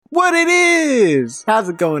what it is. How's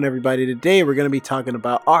it going, everybody? Today we're going to be talking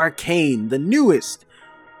about Arcane, the newest,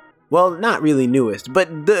 well, not really newest, but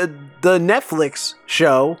the Netflix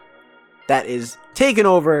show that is taking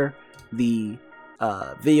over the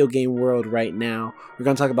video game world right now. We're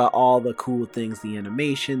going to talk about all the cool things, the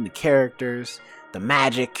animation, the characters, the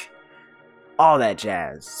magic, all that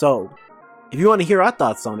jazz. So, if you want to hear our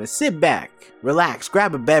thoughts on it, sit back, relax,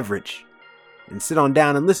 grab a beverage, and sit on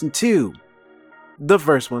down and listen to The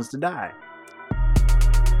First Ones to Die.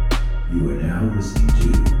 You are now listening to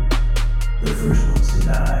The First Ones to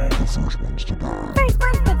Die. The First Ones to Die. First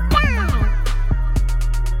Ones to Die.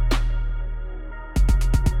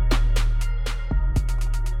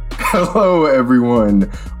 Hello,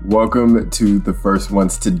 everyone. Welcome to the First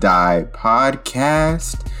Ones to Die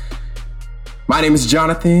podcast. My name is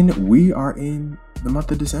Jonathan. We are in the month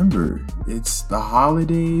of December. It's the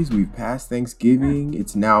holidays. We've passed Thanksgiving.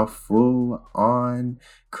 It's now full on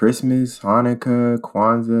Christmas, Hanukkah,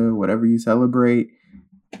 Kwanzaa, whatever you celebrate.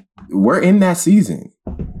 We're in that season.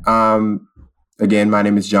 Again, my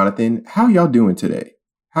name is Jonathan. How y'all doing today?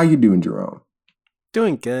 How you doing, Jerome?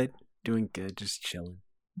 Doing good. Just chilling.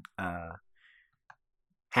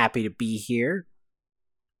 Happy to be here.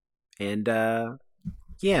 And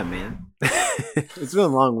yeah, man. It's been a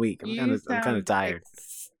long week. I'm kind of tired.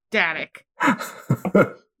 Ecstatic.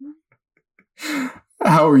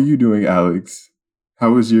 How are you doing, Alex?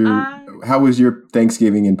 How was your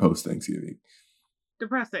Thanksgiving and post Thanksgiving?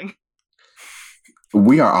 Depressing.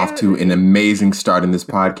 We are off to an amazing start in this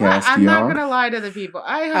podcast, I'm y'all. not gonna lie to the people.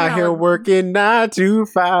 Out here working 9 to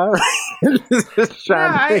 5.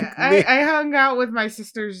 I hung out with my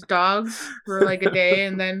sister's dogs for like a day,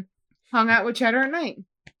 and then hung out with Cheddar at night,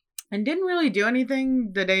 and didn't really do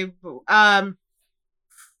anything the day.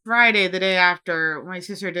 Friday, the day after, my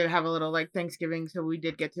sister did have a little like Thanksgiving, so we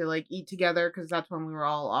did get to like eat together because that's when we were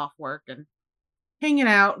all off work and hanging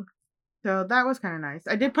out. So that was kind of nice.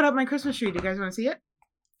 I did put up my Christmas tree. Do you guys want to see it?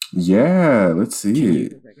 Yeah, let's see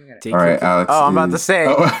it. All right, Alex. I'm about to say.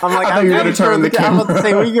 I'm like, I thought you were going to turn the camera. I'm about to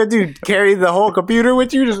say, what are you going to do? Carry the whole computer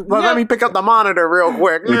with you? Just let me pick up the monitor real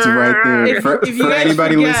quick. It's right there. For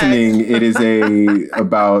anybody listening, it is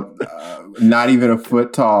about not even a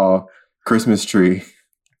foot tall Christmas tree.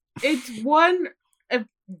 It's one.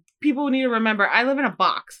 People need to remember, I live in a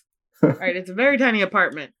box. All right, it's a very tiny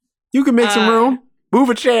apartment. You can make some room. Move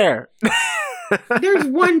a chair. There's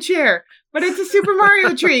one chair, but it's a Super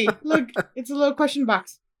Mario tree. Look, it's a little question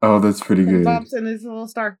box. Oh, that's pretty good. Pops and it's a little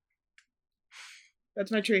star. That's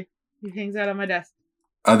my tree. He hangs out on my desk.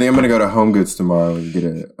 I think I'm gonna go to Home Goods tomorrow and get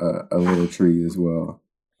a little tree as well.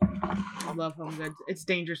 I love Home Goods. It's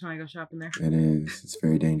dangerous when I go shopping there. It is. It's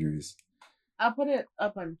very dangerous. I'll put it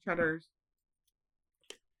up on Cheddar's.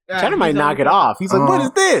 Cheddar might knock it off. He's like, what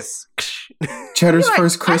is this? Cheddar's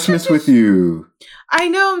first Christmas with you. I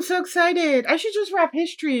know, I'm so excited. I should just wrap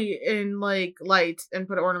his tree in like lights and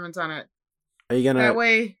put ornaments on it. Are you gonna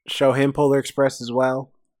show him Polar Express as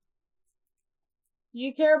well?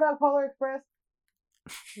 You care about Polar Express?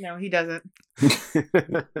 No, he doesn't.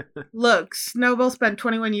 Look, Snowball spent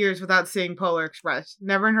 21 years without seeing Polar Express.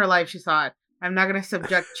 Never in her life she saw it. I'm not going to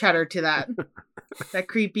subject Cheddar to that. That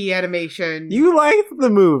creepy animation. You liked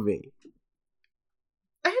the movie.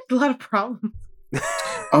 I had a lot of problems.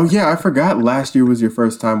 Oh, yeah, I forgot last year was your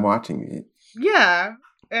first time watching it. Yeah,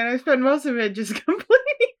 and I spent most of it just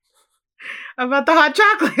complaining about the hot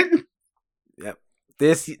chocolate. Yep.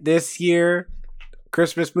 This year,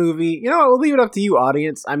 Christmas movie. You know what? We'll leave it up to you,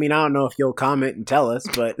 audience. I mean, I don't know if you'll comment and tell us,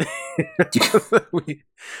 but we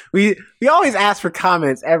always ask for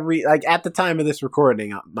comments at the time of this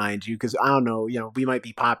recording, mind you, because I don't know, we might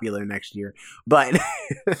be popular next year, but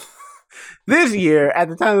this year at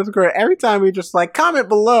the time of this recording, every time we just like comment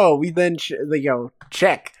below, we then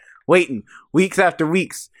check, waiting weeks after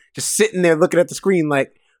weeks, just sitting there looking at the screen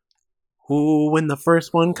like, when the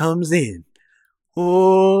first one comes in.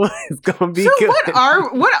 Oh, it's gonna be good.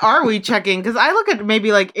 What are we checking? Because I look at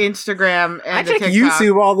maybe like Instagram and I check TikTok.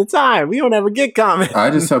 YouTube all the time. We don't ever get comments. I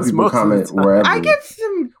just tell people comment wherever. I get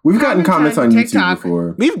some. We've gotten comments on TikTok. YouTube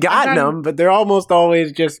before. We've gotten them, but they're almost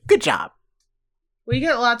always just good job. We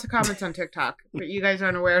get lots of comments on TikTok, but you guys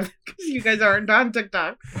aren't aware of because you guys aren't on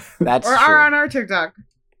TikTok. That's true. Are on our TikTok.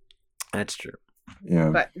 That's true.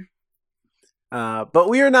 Yeah. But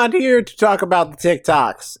we are not here to talk about the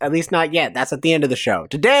TikToks. At least not yet. That's at the end of the show.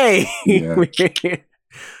 Today, Yeah.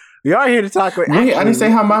 we are here to talk about... Wait, I didn't say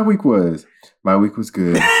how my week was. My week was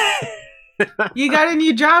good. You got a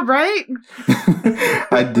new job, right?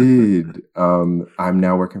 I did. I'm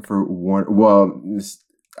now working for Warner. Well,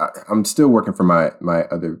 I'm still working for my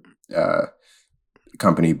other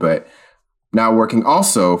company, but now working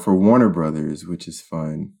also for Warner Brothers, which is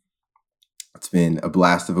fun. It's been a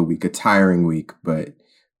blast of a week, a tiring week, but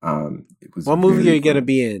it was. What movie are you fun. gonna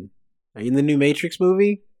be in? Are you in the new Matrix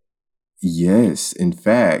movie? Yes, in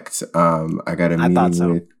fact, I got a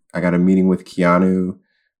meeting with Keanu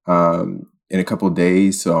in a couple of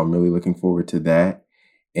days, so I'm really looking forward to that.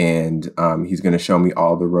 And he's going to show me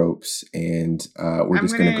all the ropes, and we're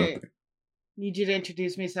just going to go through. Need you to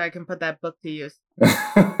introduce me so I can put that book to use. But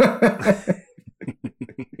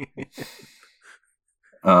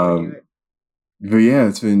yeah,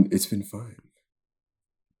 it's been fun.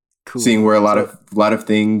 Cool. Seeing where a lot of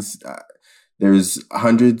things. There's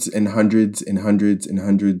hundreds and hundreds and hundreds and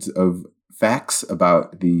hundreds of facts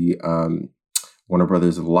about the Warner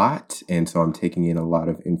Brothers lot, and so I'm taking in a lot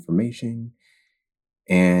of information.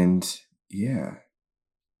 And yeah.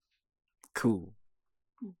 Cool.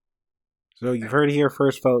 So you've heard it here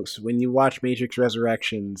first, folks. When you watch Matrix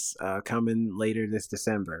Resurrections coming later this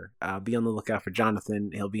December, be on the lookout for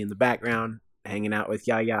Jonathan. He'll be in the background, hanging out with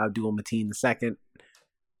Yahya Abdul Mateen II.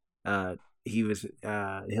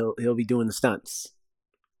 He'll be doing the stunts.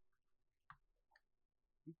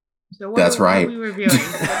 So that's right. What are we reviewing?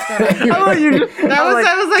 That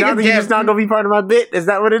was like Jonathan, you're just not gonna be part of my bit. Is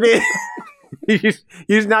that what it is?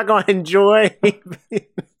 You're just not gonna enjoy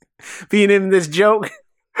being in this joke.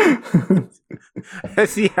 I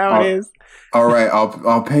see how it is. All right,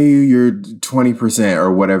 I'll pay you your 20%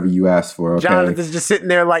 or whatever you asked for. Okay? Jonathan's just sitting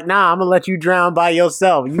there like, nah, I'm gonna let you drown by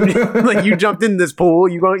yourself. You like you jumped in this pool.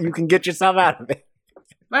 You can get yourself out of it.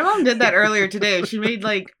 My mom did that earlier today. She made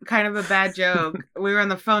like kind of a bad joke. We were on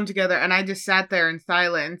the phone together, and I just sat there in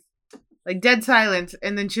silence, like dead silence.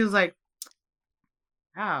 And then she was like,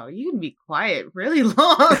 "Wow, you can be quiet really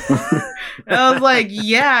long." And I was like,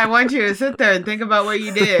 "Yeah, I want you to sit there and think about what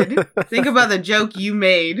you did. Think about the joke you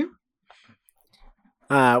made."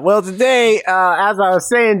 Well, today, as I was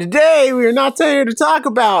saying, today we are not here to talk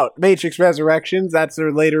about Matrix Resurrections. That's a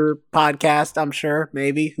later podcast, I'm sure.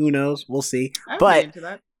 Maybe. Who knows? We'll see. But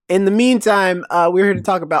in the meantime, we're here to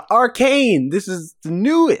talk about Arcane. This is the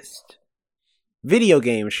newest video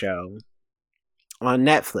game show on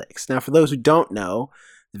Netflix. Now, for those who don't know,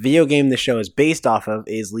 the video game the show is based off of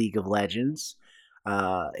is League of Legends.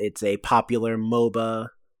 It's a popular MOBA,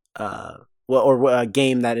 or a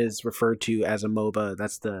game that is referred to as a MOBA.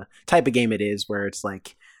 That's the type of game it is, where it's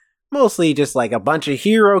like mostly just like a bunch of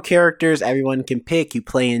hero characters everyone can pick. You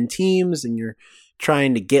play in teams, and you're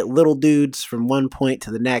trying to get little dudes from one point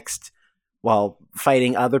to the next while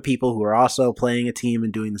fighting other people who are also playing a team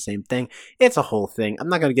and doing the same thing. It's a whole thing. I'm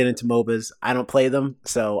not going to get into MOBAs. I don't play them,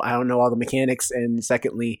 so I don't know all the mechanics, and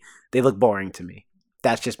secondly, they look boring to me.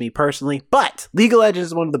 That's just me personally. But League of Legends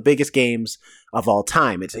is one of the biggest games of all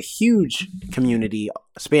time. It's a huge community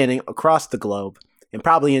spanning across the globe and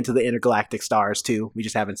probably into the intergalactic stars too. We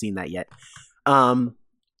just haven't seen that yet.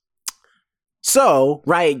 So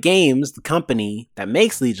Riot Games, the company that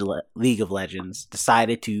makes League of Legends,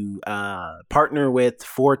 decided to partner with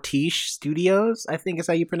FOTD Studios, I think is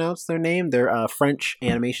how you pronounce their name. They're a French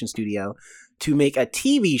animation studio, to make a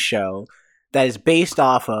TV show that is based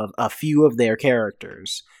off of a few of their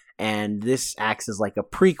characters. And this acts as like a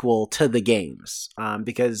prequel to the games.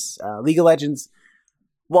 Because League of Legends,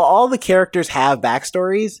 while all the characters have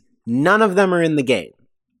backstories, none of them are in the game.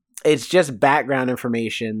 It's just background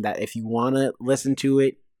information that if you want to listen to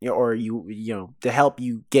it, or you know, to help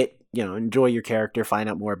you get, enjoy your character, find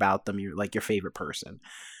out more about them, you're like your favorite person.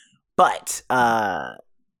 But,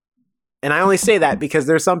 and I only say that because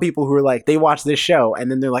there's some people who are like, they watch this show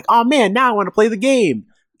and then they're like, oh man, now I want to play the game.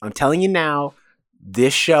 I'm telling you now,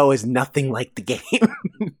 this show is nothing like the game.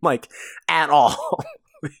 Like, at all.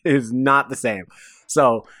 It is not the same.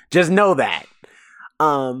 So, just know that.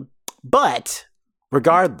 But,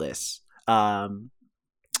 regardless, the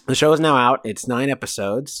show is now out. It's 9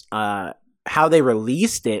 episodes. How they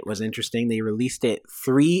released it was interesting. They released it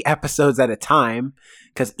 3 episodes at a time,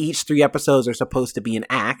 because each 3 episodes are supposed to be an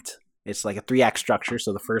act. It's like a 3-act structure.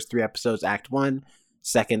 So the first 3 episodes, Act 1.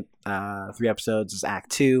 Second 3 episodes is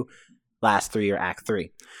Act 2. Last 3 are Act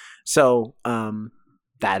 3. So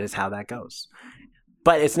that is how that goes.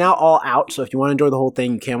 But it's now all out. So if you want to enjoy the whole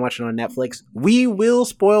thing, you can watch it on Netflix. We will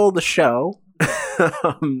spoil the show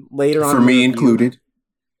later on. For me included.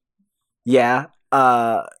 Yeah.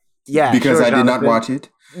 Yeah. Because sure, I did not Jonathan. watch it.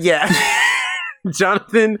 Yeah.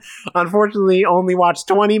 Jonathan, unfortunately, only watched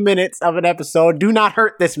 20 minutes of an episode. Do not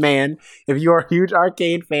hurt this man if you're a huge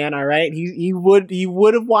Arcane fan, all right? He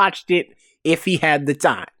would have watched it if he had the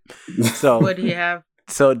time. So Would he have?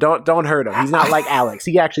 So don't hurt him. He's not like Alex.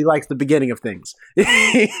 He actually likes the beginning of things.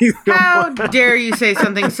 How dare you say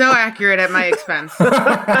something so accurate at my expense?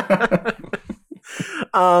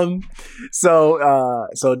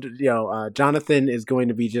 Jonathan is going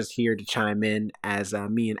to be just here to chime in as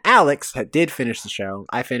me and Alex did finish the show.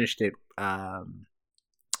 I finished it a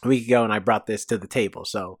week ago, and I brought this to the table.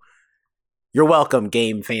 So you're welcome,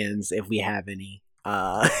 game fans, if we have any.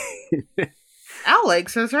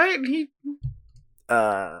 Alex, that's right. He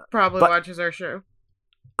probably watches our show.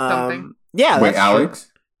 Something. Yeah. Wait, Alex?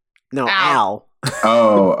 True. No, Al.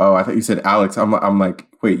 Oh, I thought you said Alex. I'm like,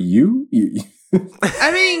 wait, you?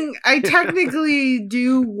 I mean, I technically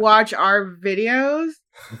do watch our videos.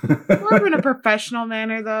 More in a professional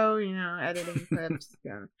manner, though, editing clips.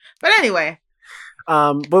 Yeah. But anyway.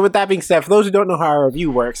 But with that being said, for those who don't know how our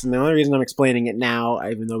review works, and the only reason I'm explaining it now,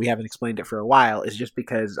 even though we haven't explained it for a while, is just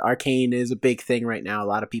because Arcane is a big thing right now. A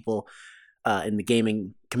lot of people in the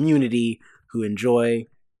gaming community who enjoy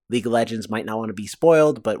League of Legends might not want to be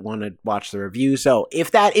spoiled, but want to watch the review. So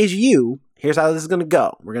if that is you, here's how this is going to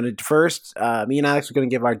go. We're going to first, me and Alex are going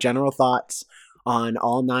to give our general thoughts on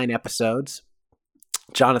all 9 episodes.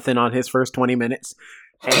 Jonathan on his first 20 minutes.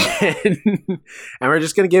 And we're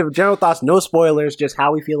just going to give general thoughts, no spoilers, just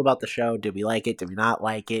how we feel about the show. Did we like it? Did we not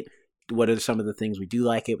like it? What are some of the things we do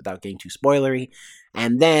like it without getting too spoilery?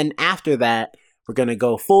 And then after that, we're going to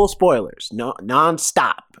go full spoilers,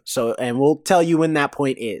 non-stop. So, and we'll tell you when that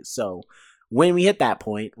point is. So when we hit that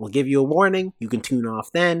point, we'll give you a warning. You can tune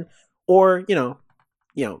off then, or,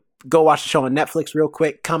 go watch the show on Netflix real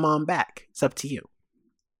quick. Come on back. It's up to you.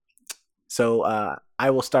 So I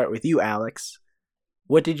will start with you, Alex.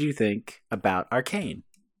 What did you think about Arcane?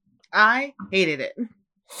 I hated it.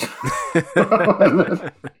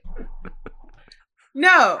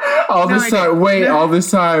 No. All this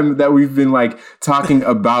time that we've been like talking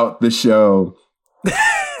about the show. Well,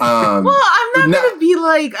 I'm not gonna be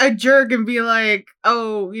like a jerk and be like,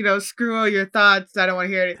 oh, screw all your thoughts. I don't want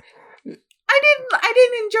to hear it. I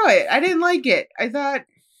didn't enjoy it. I didn't like it. I thought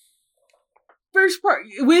first part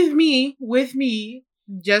with me,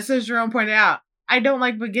 just as Jerome pointed out, I don't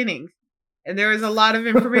like beginnings. And there was a lot of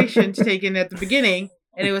information to take in at the beginning,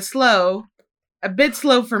 and it was slow. A bit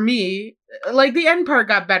slow for me. Like, the end part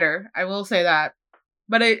got better, I will say that.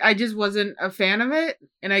 But I just wasn't a fan of it.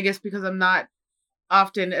 And I guess because I'm not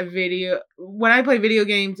often when I play video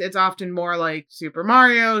games, it's often more like Super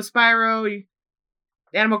Mario, Spyro,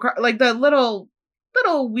 Animal Crossing, like the little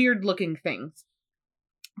weird looking things.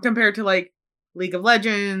 Compared to like League of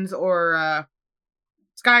Legends or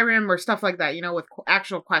Skyrim or stuff like that, with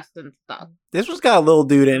actual quests and stuff. This one's got a little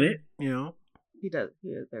dude in it, He does.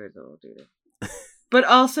 There is a little dude. But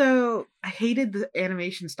also, I hated the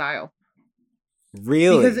animation style.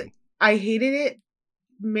 Really? Because I hated it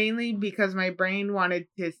mainly because my brain wanted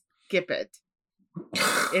to skip it.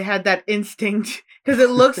 It had that instinct. Because it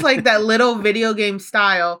looks like that little video game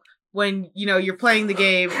style when, you're playing the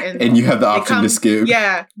game. And you have the option to skip.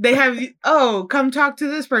 Yeah. They have, come talk to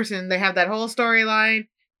this person. They have that whole storyline.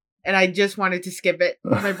 And I just wanted to skip it.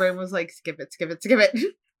 My brain was like, skip it, skip it, skip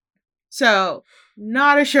it. So,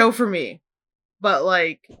 not a show for me. But,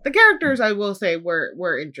 like, the characters, I will say,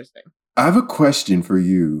 were interesting. I have a question for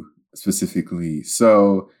you, specifically.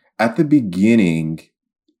 So, at the beginning,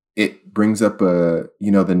 it brings up the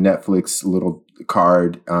Netflix little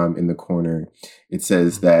card in the corner. It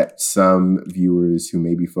says that some viewers who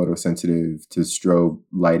may be photosensitive to strobe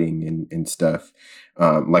lighting and stuff,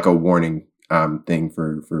 like a warning thing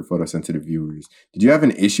for photosensitive viewers. Did you have an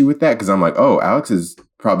issue with that? Because I'm like, oh, Alex has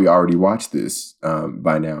probably already watched this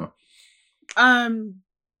by now.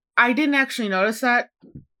 I didn't actually notice that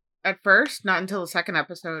at first, not until the second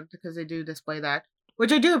episode, because they do display that,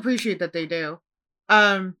 which I do appreciate that they do.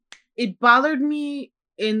 It bothered me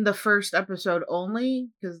in the first episode only,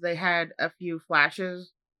 because they had a few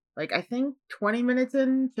flashes. Like, I think 15 minutes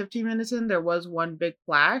in, there was one big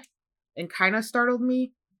flash, and kind of startled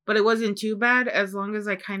me, but it wasn't too bad, as long as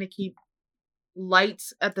I kind of keep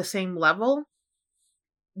lights at the same level.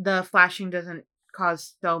 The flashing doesn't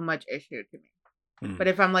cause so much issue to me. But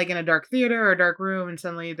if I'm like in a dark theater or a dark room and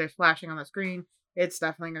suddenly there's flashing on the screen, it's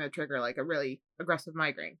definitely going to trigger like a really aggressive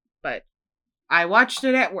migraine. But I watched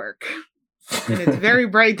it at work and it's very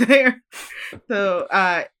bright there. So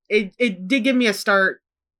it did give me a start,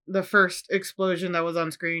 the first explosion that was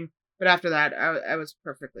on screen. But after that, I was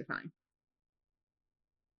perfectly fine.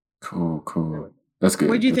 Cool. That's good.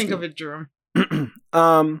 What did you think of it, Jerome?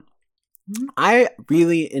 I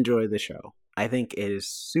really enjoy the show. I think it is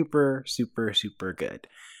super, super, super good.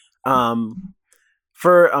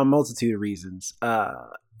 For a multitude of reasons.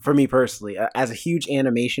 For me personally, as a huge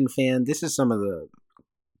animation fan, this is some of the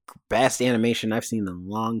best animation I've seen in a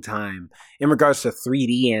long time. In regards to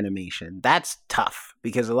 3D animation, that's tough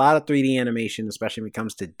because a lot of 3D animation, especially when it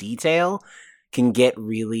comes to detail, can get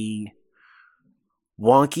really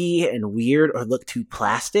wonky and weird or look too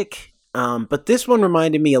plastic. But this one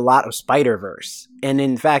reminded me a lot of Spider-Verse. And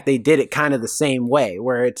in fact, they did it kind of the same way,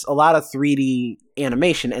 where it's a lot of 3D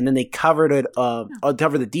animation, and then they covered it,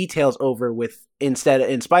 cover the details over with, instead,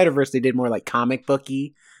 in Spider-Verse, they did more like comic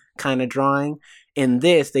booky kind of drawing. In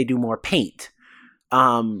this, they do more paint.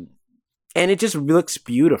 And it just looks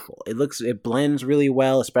beautiful. It blends really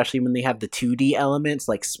well, especially when they have the 2D elements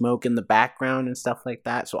like smoke in the background and stuff like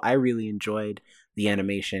that. So I really enjoyed the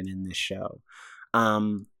animation in this show.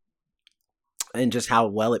 And just how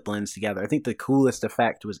well it blends together. I think the coolest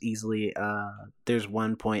effect was easily, there's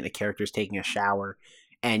one point a character's taking a shower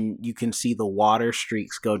and you can see the water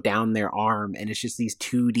streaks go down their arm, and it's just these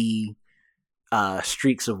 2D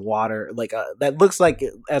streaks of water, like that looks like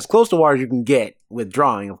as close to water as you can get with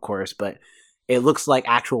drawing, of course, but it looks like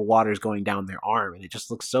actual water's going down their arm, and it just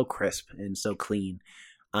looks so crisp and so clean.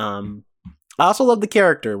 I also love the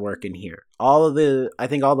character work in here. I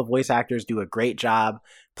think all the voice actors do a great job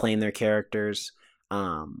playing their characters,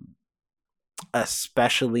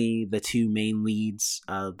 especially the two main leads,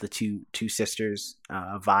 the two sisters,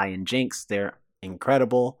 Vi and Jinx. They're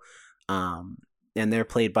incredible, and they're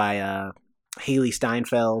played by Haley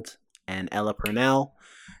Steinfeld and Ella Purnell.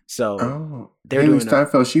 So they're Haley doing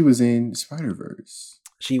Steinfeld. She was in Spider-Verse.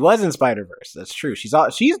 She was in Spider-Verse. That's true.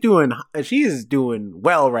 She's doing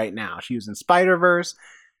well right now. She was in Spider-Verse.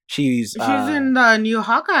 She's in the new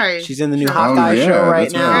Hawkeye. She's in the new show. Hawkeye show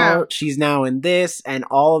right now. right. She's now in this, and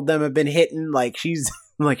all of them have been hitting. Like she's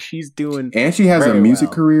doing. And she has a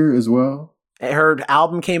music career as well. Her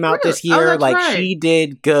album came out this year. That's right. She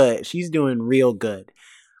did good. She's doing real good.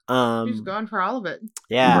 She's going for all of it.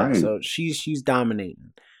 Yeah, Right. so she's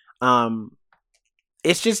dominating. I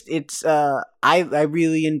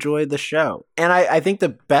really enjoyed the show. And I think the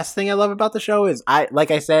best thing I love about the show is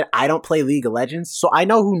like I said, I don't play League of Legends, so I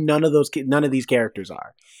know who none of these characters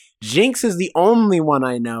are. Jinx is the only one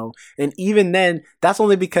I know, and even then, that's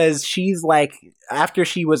only because she's like, after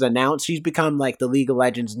she was announced, she's become like the League of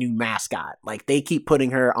Legends new mascot. Like they keep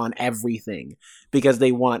putting her on everything because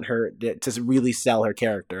they want her to really sell her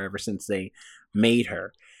character ever since they made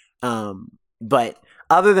her. But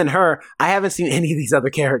other than her, I haven't seen any of these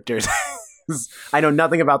other characters. I know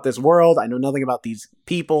nothing about this world. I know nothing about these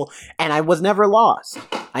people. And I was never lost.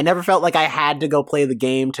 I never felt like I had to go play the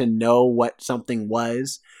game to know what something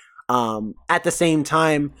was. At the same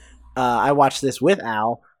time, I watched this with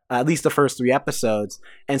Al, at least the first 3 episodes.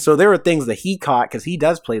 And so there were things that he caught, because he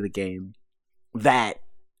does play the game, that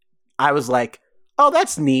I was like, oh,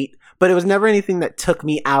 that's neat. But it was never anything that took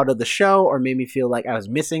me out of the show or made me feel like I was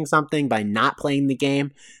missing something by not playing the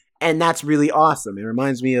game. And that's really awesome. It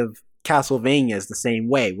reminds me of Castlevania is the same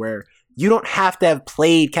way, where you don't have to have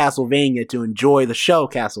played Castlevania to enjoy the show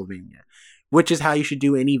Castlevania, which is how you should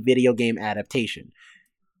do any video game adaptation.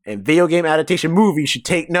 And video game adaptation movies should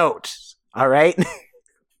take notes. All right?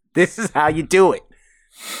 This is how you do it.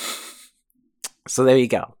 So there you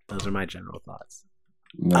go. Those are my general thoughts.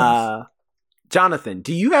 Nice. Jonathan,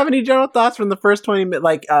 do you have any general thoughts from the first 20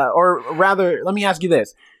 minutes? Or rather, let me ask you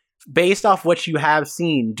this. Based off what you have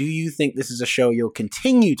seen, do you think this is a show you'll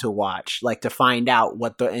continue to watch, like to find out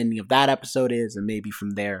what the ending of that episode is, and maybe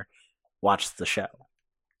from there, watch the show?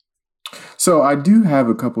 So I do have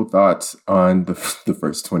a couple thoughts on the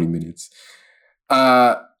first 20 minutes.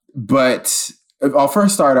 But I'll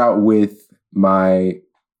first start out with my,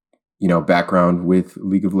 background with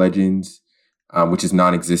League of Legends, which is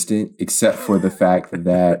non-existent, except for the fact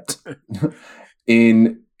that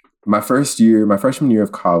in my freshman year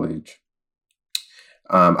of college,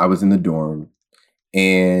 I was in the dorm,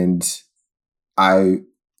 and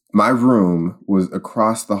my room was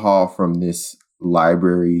across the hall from this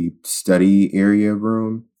library study area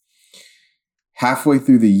room. Halfway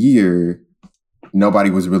through the year, nobody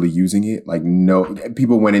was really using it. Like, no,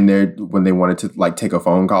 people went in there when they wanted to like take a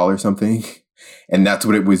phone call or something, and that's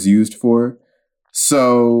what it was used for.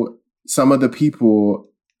 So some of the people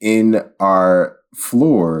in our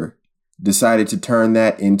floor decided to turn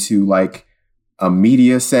that into like a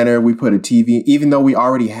media center. We put a TV, even though we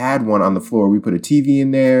already had one on the floor, we put a TV in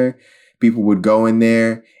there. People would go in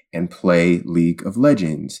there and play League of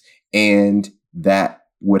Legends. And that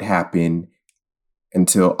would happen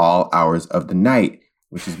until all hours of the night,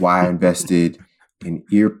 which is why I invested in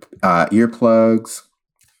earplugs,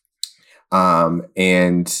 and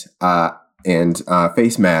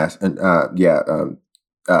face masks, and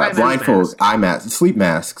blindfolds, eye masks, sleep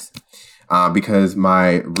masks, because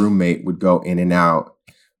my roommate would go in and out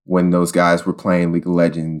when those guys were playing League of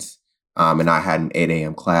Legends, and I had an 8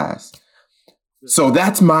 a.m. class. So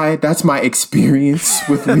that's my experience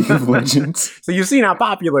with League of Legends. So you've seen how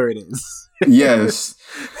popular it is. Yes.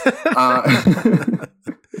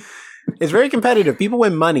 It's very competitive. People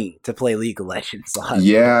win money to play League of Legends.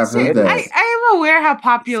 Yeah, I've heard that. I am aware how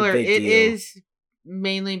popular big it deal. is,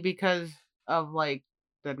 mainly because of like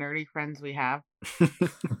the nerdy friends we have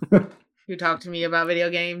who talk to me about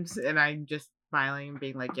video games, and I'm just smiling and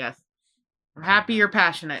being like, "Yes, I'm happy you're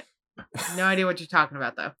passionate." No idea what you're talking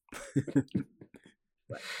about though.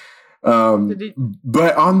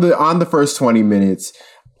 But on the first 20 minutes,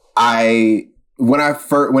 when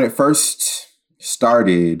it first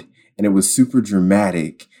started and it was super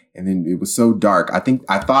dramatic and then it was so dark,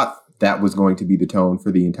 I thought that was going to be the tone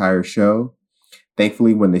for the entire show.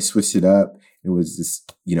 Thankfully, when they switched it up, it was this,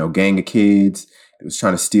 gang of kids. It was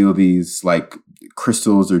trying to steal these like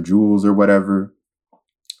crystals or jewels or whatever.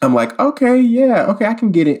 I'm like, okay, I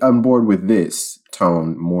can get it on board with this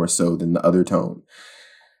tone more so than the other tone.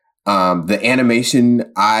 The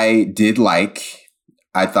animation I did like.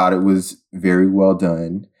 I thought it was very well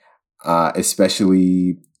done,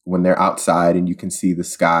 especially when they're outside and you can see the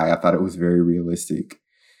sky. I thought it was very realistic.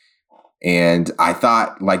 And I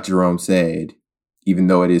thought, like Jerome said, even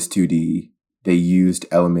though it is 2D, they used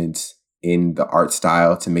elements in the art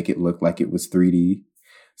style to make it look like it was 3D.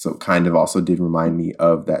 So it kind of also did remind me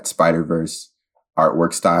of that Spider-Verse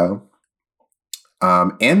artwork style.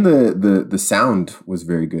 And the sound was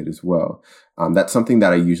very good as well. That's something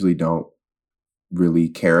that I usually don't really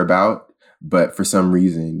care about, but for some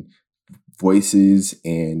reason, voices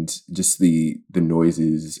and just the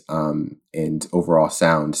noises and overall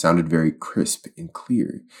sound sounded very crisp and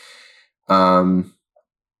clear.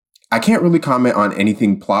 I can't really comment on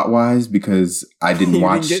anything plot-wise because I didn't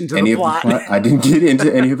watch any of the plot. I didn't get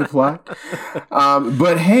into any of the plot.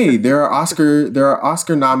 But hey, there are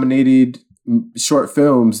Oscar-nominated short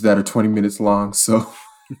films that are 20 minutes long. So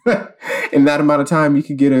in that amount of time, you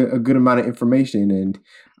can get a good amount of information. And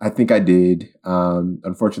I think I did.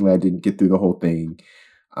 Unfortunately, I didn't get through the whole thing.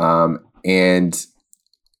 And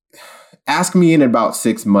ask me in about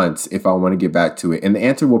 6 months if I want to get back to it. And the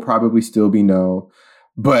answer will probably still be no.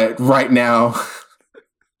 But right now,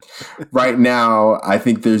 I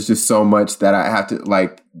think there's just so much that I have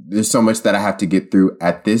to get through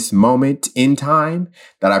at this moment in time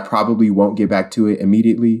that I probably won't get back to it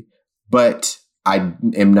immediately. But I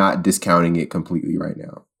am not discounting it completely right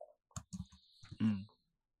now.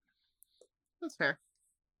 That's fair.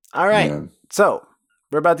 All right. Yeah. So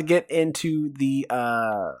we're about to get into the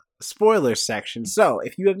spoiler section. So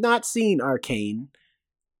if you have not seen Arcane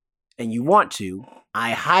and you want to,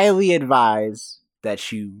 I highly advise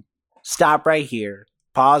that you stop right here,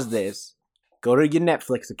 pause this, go to your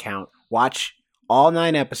Netflix account, watch all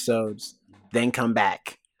 9 episodes, then come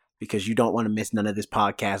back because you don't want to miss none of this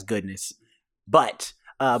podcast goodness. But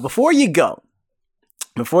before you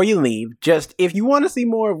leave, just if you want to see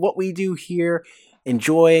more of what we do here,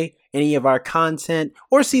 enjoy any of our content,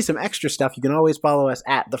 or see some extra stuff, you can always follow us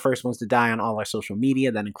at The First Ones to Die on all our social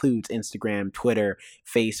media. That includes Instagram, Twitter,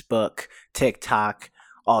 Facebook, TikTok,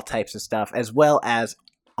 all types of stuff, as well as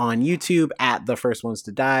on YouTube at The First Ones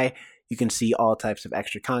to Die. You can see all types of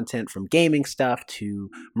extra content from gaming stuff to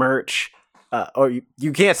merch. Or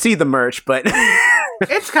you can't see the merch, but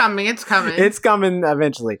it's coming. It's coming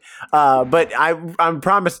eventually. But I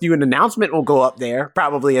promised you an announcement will go up there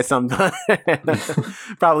probably at some time.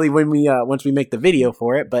 Probably when once we make the video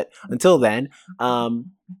for it. But until then,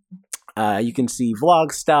 you can see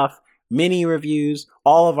vlog stuff, mini reviews,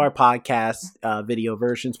 all of our podcast video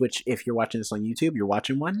versions. Which, if you're watching this on YouTube, you're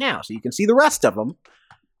watching one now, so you can see the rest of them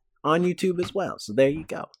on YouTube as well. So there you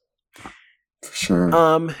go. For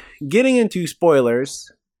sure. Getting into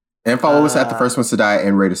spoilers. And follow us at The First Ones to Die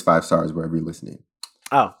and rate us 5 stars wherever you're listening.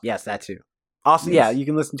 Oh, yes, that too. Also, yes. Yeah, you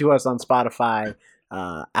can listen to us on Spotify,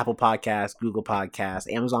 Apple Podcasts, Google Podcasts,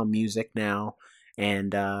 Amazon Music now,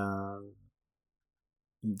 and and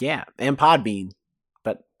Podbean.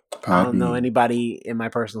 But I don't know anybody in my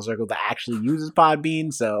personal circle that actually uses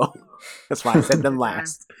Podbean, so that's why I said them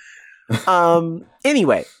last.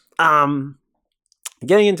 Anyway,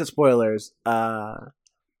 getting into spoilers.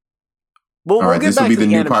 All right, this will be the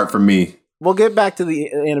new part for me. We'll get back to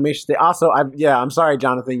the animation. Also, I'm sorry,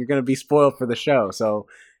 Jonathan, you're going to be spoiled for the show. So,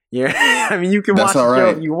 I mean, you can watch the show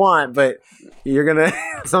if you want, but you're gonna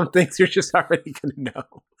some things you're just already gonna know.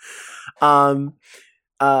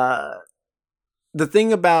 The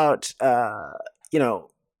thing about here's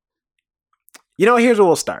where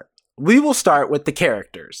we'll start. We will start with the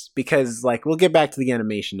characters because, we'll get back to the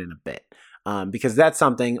animation in a bit. Because that's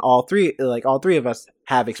something all three of us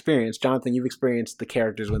have experienced. Jonathan, you've experienced the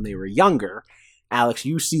characters when they were younger, Alex,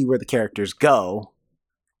 you see where the characters go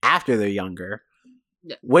after they're younger.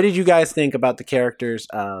 Yeah. What did you guys think about the characters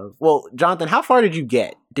of... Well, Jonathan, how far did you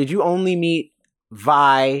get? Did you only meet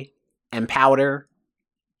Vi and Powder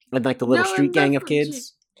and like the little street gang of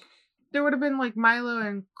kids? There would have been like Milo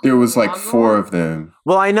and... There was like Lager? 4 of them.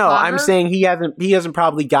 Well, I know. Lager? I'm saying he hasn't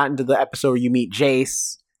probably gotten to the episode where you meet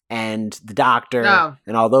Jace and the Doctor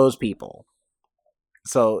and all those people.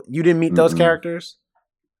 So you didn't meet those characters?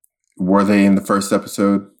 Were they in the first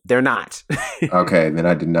episode? They're not. Okay, then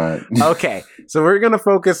I did not. Okay, so we're going to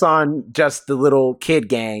focus on just the little kid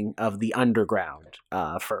gang of the underground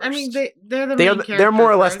first. I mean, they're the main characters. They're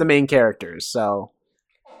more or less the main characters, so...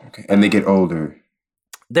 Okay. And they get older.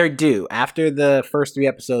 They're due. After the first 3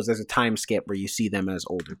 episodes, there's a time skip where you see them as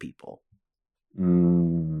older people.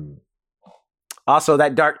 Also,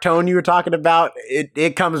 that dark tone you were talking about,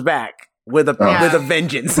 it comes back with a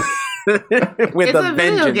vengeance. It's a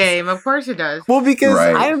video game, of course it does. Well, because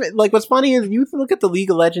what's funny is you look at the League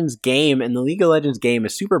of Legends game, and the League of Legends game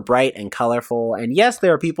is super bright and colorful. And yes,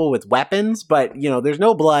 there are people with weapons, but there's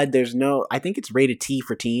no blood. I think it's rated T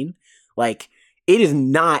for teen. Like, it is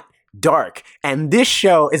not dark. And this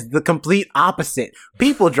show is the complete opposite.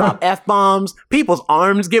 People drop F-bombs, people's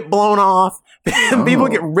arms get blown off, people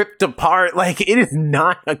get ripped apart. Like, it's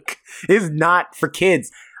not for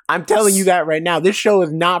kids. I'm telling you that right now. This show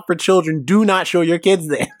is not for children. Do not show your kids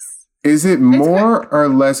this. Is it more or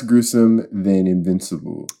less gruesome than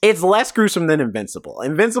Invincible? It's less gruesome than Invincible.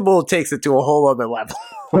 Invincible takes it to a whole other level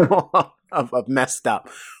of messed up.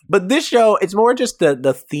 But this show, it's more just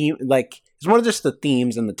the theme, like, it's more just the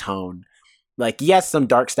themes and the tone. Like, yes, some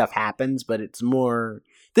dark stuff happens, but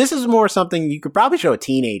this is more something you could probably show a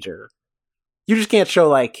teenager. You just can't show,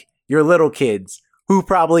 like, your little kids who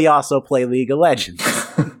probably also play League of Legends.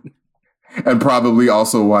 And probably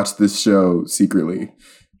also watch this show secretly.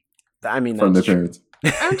 I mean, from their parents.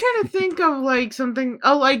 I'm trying to think of like something.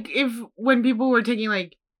 Oh, like when people were taking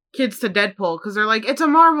like kids to Deadpool because they're like, it's a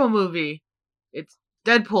Marvel movie. It's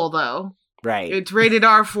Deadpool though, right? It's rated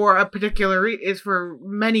R for a particular. It's for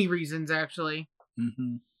many reasons actually.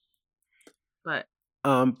 Mm-hmm.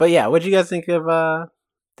 But yeah, what do you guys think of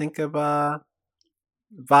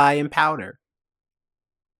Vi and Powder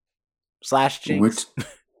 / Jinx?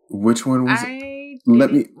 Which one was it?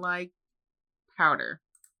 Let me like Powder.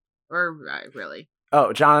 Or really?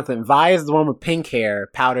 Oh, Jonathan, Vi is the one with pink hair.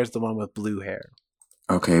 Powder's the one with blue hair.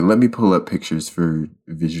 Okay, let me pull up pictures for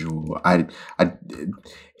visual. I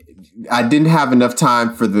didn't have enough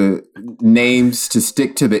time for the names to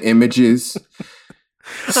stick to the images.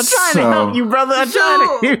 I'm trying to help you, brother. I'm trying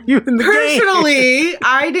to hear you in the personally,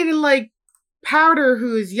 I didn't like Powder,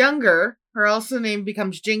 who is younger. Her also name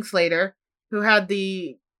becomes Jinx later, who had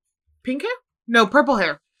the pink hair? No, purple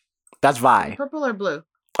hair. That's Vi. Purple or blue?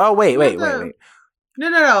 Oh, wait.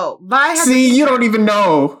 No. Vi had See, you don't even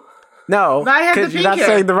know. No, Vi had the because pink you're not hair.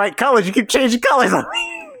 saying the right colors. You keep changing colors on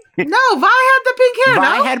me. No, Vi had the pink hair,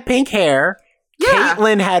 Vi had pink hair. Yeah.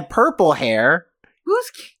 Caitlyn had purple hair. Oh,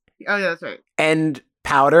 yeah, that's right. And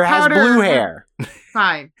Powder has blue hair.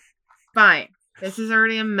 Fine. This is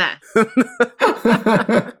already a mess.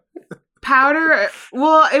 Powder,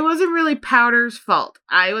 well, it wasn't really Powder's fault.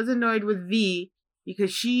 I was annoyed with V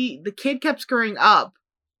because the kid kept screwing up,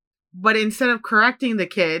 but instead of correcting the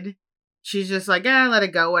kid, she's just like, let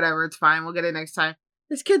it go, whatever, it's fine, we'll get it next time.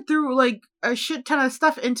 This kid threw, like, a shit ton of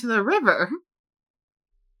stuff into the river.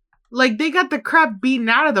 Like, they got the crap beaten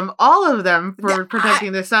out of them, all of them, for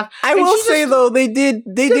protecting this stuff. I will say, though, they did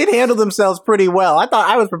handle themselves pretty well. I thought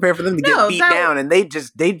I was prepared for them to get beat down, and they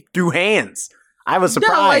threw hands. I was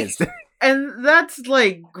surprised. And that's,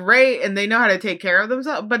 like, great, and they know how to take care of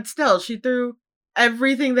themselves, but still, she threw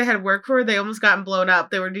everything they had worked for. They almost gotten blown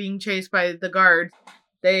up. They were being chased by the guards.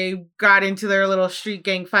 They got into their little street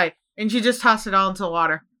gang fight, and she just tossed it all into the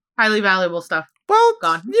water. Highly valuable stuff. Well,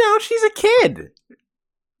 gone. She's a kid.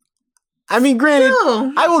 I mean, granted,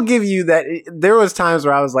 I will give you that there was times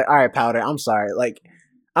where I was like, all right, Powder, I'm sorry. Like,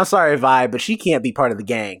 I'm sorry, Vi, but she can't be part of the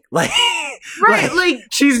gang. Like, right, like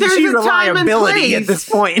she's a liability at this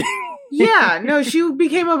point. Yeah, no, she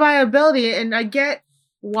became a liability, and I get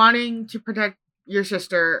wanting to protect your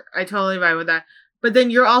sister. I totally vibe with that. But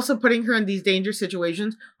then you're also putting her in these dangerous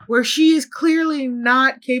situations where she is clearly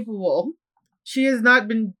not capable. She has not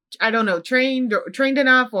been, I don't know, trained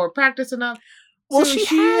enough or practiced enough. Well, so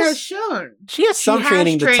she has shown. She has some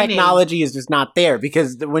training. The technology is just not there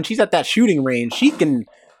because when she's at that shooting range, she can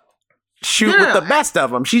shoot with the best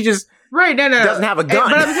of them. She just doesn't have a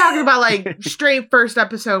gun. But I'm talking about like straight first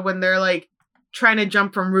episode when they're like trying to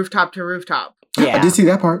jump from rooftop to rooftop. Yeah. I did see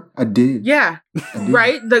that part. I did. Yeah, I did.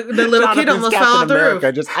 right. The little kid Jonathan's almost Captain fell off the roof.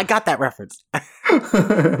 America. I got that reference.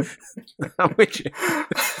 I'm with you.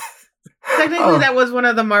 Technically, that was one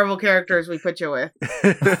of the Marvel characters we put you with.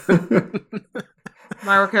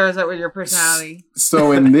 Marvel characters that with your personality.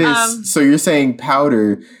 So in this, so you're saying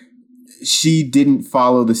Powder, she didn't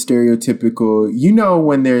follow the stereotypical,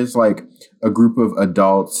 when there's like a group of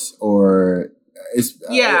adults or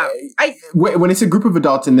when it's a group of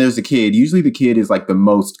adults and there's a kid, usually the kid is like the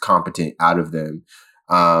most competent out of them.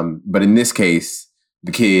 But in this case,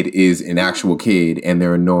 the kid is an actual kid and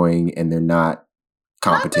they're annoying and they're not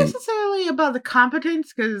competent. Not necessarily about the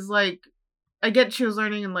competence, because like I get she was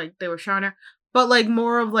learning and like they were showing her, but like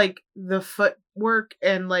more of like the footwork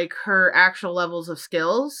and like her actual levels of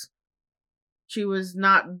skills. She was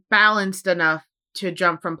not balanced enough to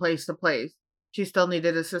jump from place to place. She still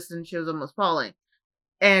needed assistance. She was almost falling.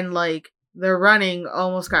 And like the running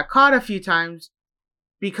almost got caught a few times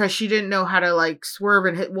because she didn't know how to like swerve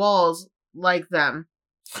and hit walls like them.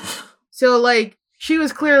 So like she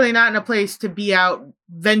was clearly not in a place to be out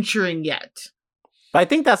venturing yet. But I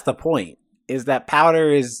think that's the point, is that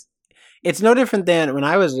Powder is, it's no different than when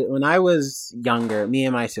I was younger, me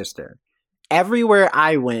and my sister. Everywhere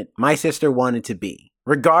I went, my sister wanted to be,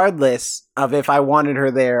 regardless of if I wanted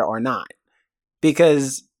her there or not.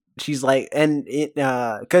 Because she's like,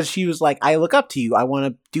 because she was like, I look up to you. I want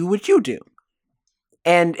to do what you do.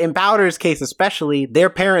 And in Powder's case, especially, their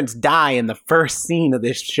parents die in the first scene of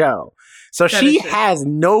this show. So she has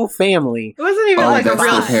no family. It wasn't even like a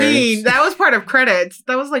real their parents. scene. That was part of credits.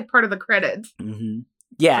 That was like part of the credits. Mm-hmm.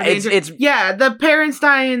 Yeah, yeah. The parents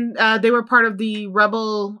dying. They were part of the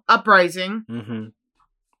rebel uprising,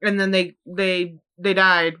 and then they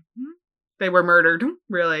died. They were murdered.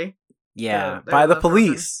 Really? Yeah, by the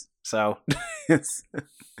police. So there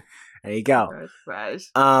you go.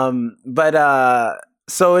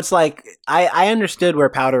 So it's like I understood where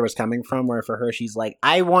Powder was coming from. Where for her, she's like,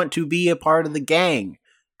 I want to be a part of the gang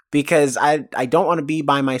because I don't want to be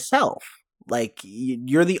by myself. Like,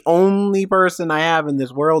 you're the only person I have in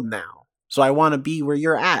this world now. So I want to be where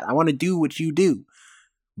you're at. I want to do what you do.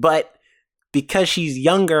 But because she's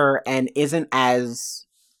younger and isn't as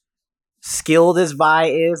skilled as Vi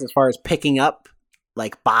is, as far as picking up,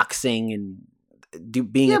 like, boxing and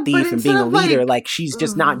being a thief and being a leader, like she's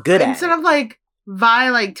just not good at it. Instead of, like, Vi,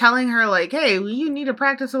 like, telling her, like, hey, you need to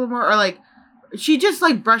practice a little more, or, like, she just,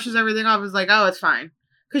 like, brushes everything off, is like, oh, it's fine.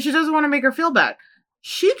 Because she doesn't want to make her feel bad.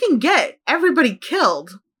 She can get everybody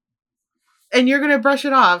killed, and you're gonna brush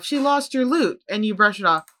it off. She lost your loot, and you brush it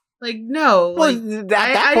off. Like, no. Well, like, at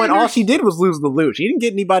that point, all she did was lose the loot. She didn't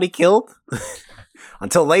get anybody killed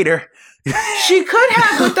until later. She could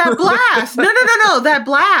have with that blast. No, that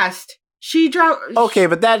blast. She dropped. Okay,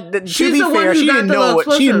 but to be fair, she didn't know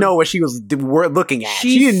what she was looking at.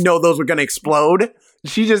 She didn't know those were gonna explode.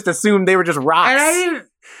 She just assumed they were just rocks.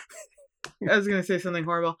 And I was gonna say something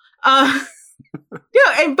horrible.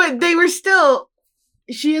 But they were still.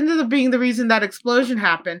 She ended up being the reason that explosion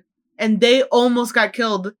happened, and they almost got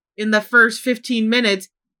killed in the first 15 minutes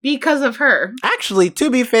because of her. Actually, to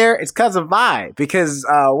be fair, it's because of Vi. Because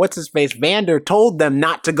what's his face, Vander, told them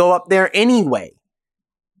not to go up there anyway.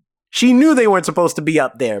 She knew they weren't supposed to be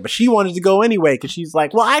up there, but she wanted to go anyway because she's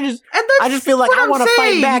like, well, I just feel like I want to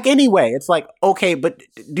fight back anyway. It's like, okay, but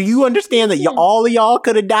do you understand that all of y'all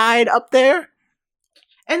could have died up there?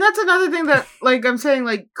 And that's another thing that, like, I'm saying,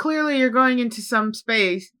 like, clearly you're going into some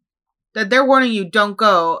space that they're warning you, don't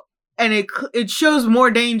go, and it shows more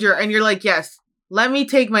danger, and you're like, yes, let me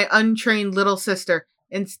take my untrained little sister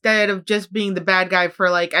instead of just being the bad guy for,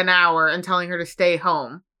 like, an hour and telling her to stay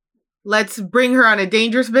home. Let's bring her on a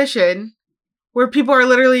dangerous mission where people are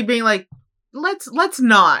literally being like, let's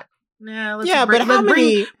not. Bring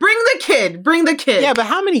the kid. Yeah, but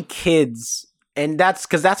how many kids, and that's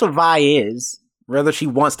because that's what Vi is, whether she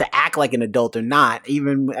wants to act like an adult or not,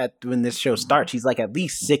 even when this show starts, she's like at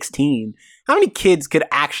least 16. How many kids could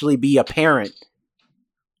actually be a parent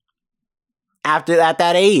at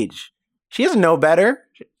that age? She doesn't know better.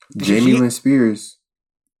 Jamie Lynn Spears.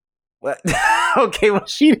 What? Okay, well,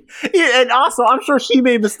 and also, I'm sure she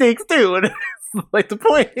made mistakes too. Like, the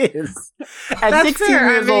point is, at 16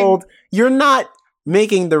 years old, you're not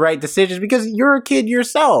making the right decisions because you're a kid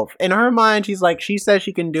yourself. In her mind, she's like, she says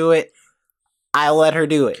she can do it. I'll let her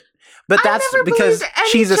do it. But that's because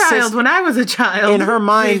she's a sister. When I was a child, in her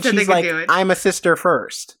mind, she's like, I'm a sister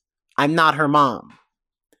first. I'm not her mom.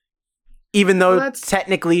 Even though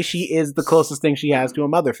technically she is the closest thing she has to a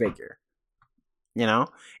mother figure. You know?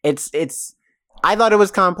 I thought it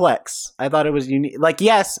was complex. I thought it was unique. Like,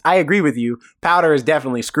 yes, I agree with you. Powder is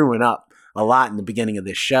definitely screwing up a lot in the beginning of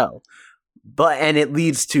this show. and it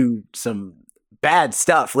leads to some bad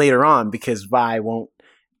stuff later on because Vi won't,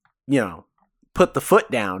 put the foot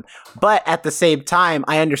down. But at the same time,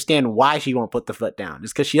 I understand why she won't put the foot down.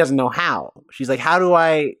 It's because she doesn't know how. She's like, how do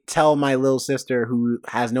I tell my little sister who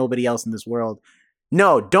has nobody else in this world,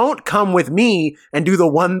 no, don't come with me and do the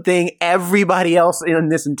one thing everybody else in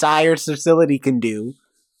this entire facility can do.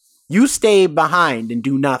 You stay behind and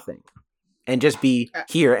do nothing and just be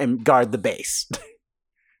here and guard the base.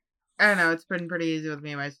 I don't know. It's been pretty easy with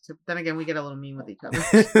me and my sister. But then again, we get a little mean with each other.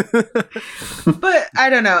 But I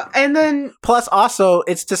don't know. And then plus, also,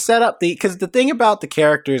 it's to set up because the thing about the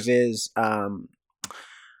characters is, of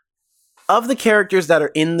the characters that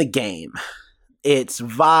are in the game, it's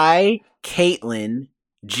Vi, Caitlyn,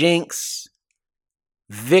 Jinx,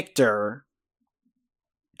 Victor,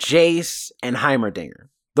 Jace, and Heimerdinger.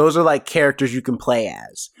 Those are like characters you can play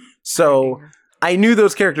as. So I knew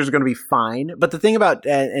those characters were going to be fine, but the thing about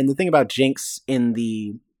Jinx in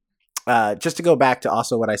the just to go back to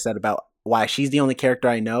also what I said about why she's the only character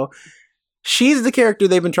I know, she's the character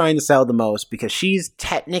they've been trying to sell the most because she's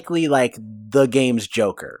technically like the game's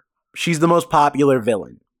Joker. She's the most popular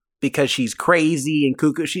villain because she's crazy and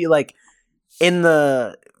cuckoo. She like in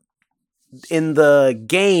the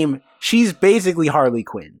game, she's basically Harley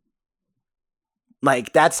Quinn.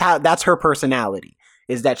 Like that's her personality.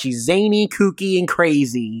 Is that she's zany, kooky, and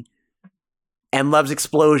crazy, and loves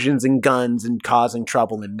explosions and guns and causing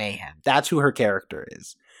trouble and mayhem. That's who her character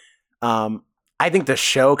is. I think the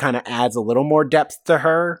show kind of adds a little more depth to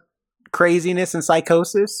her craziness and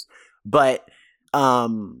psychosis, but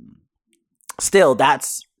still,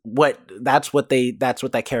 that's what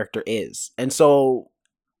that character is. And so,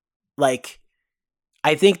 like,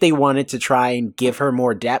 I think they wanted to try and give her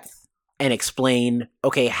more depth and explain,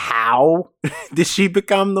 okay, how did she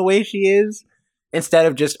become the way she is? Instead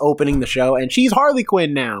of just opening the show, and she's Harley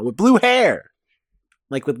Quinn now with blue hair,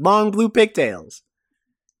 like with long blue pigtails.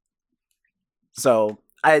 So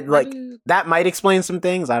that might explain some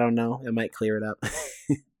things. I don't know. It might clear it up,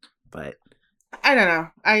 but I don't know.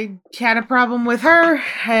 I had a problem with her. I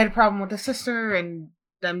had a problem with the sister and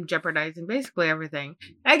them jeopardizing basically everything.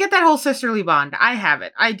 I get that whole sisterly bond. I have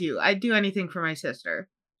it. I do. I'd do anything for my sister.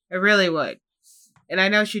 I really would. And I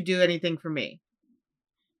know she'd do anything for me.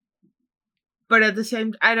 But at the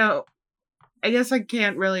same I guess I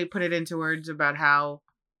can't really put it into words about how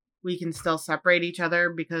we can still separate each other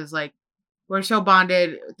because like we're so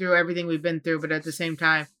bonded through everything we've been through, but at the same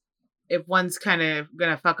time, if one's kind of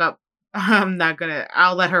gonna fuck up,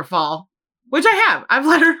 I'll let her fall. Which I have. I've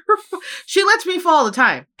let her fall. She lets me fall all the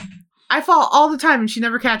time. I fall all the time and she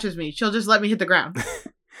never catches me. She'll just let me hit the ground.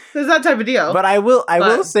 There's that type of deal. But I will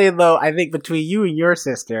say, though, I think between you and your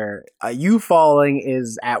sister, you falling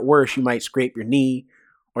is at worst, you might scrape your knee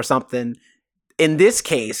or something. In this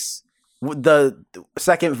case, the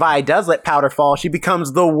second Vi does let Powder fall, she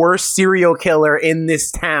becomes the worst serial killer in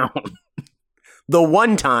this town. The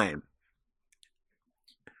one time.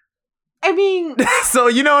 I mean, so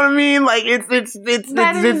you know what I mean? Like it's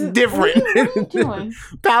different.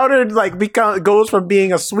 Powder like goes from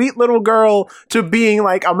being a sweet little girl to being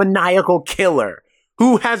like a maniacal killer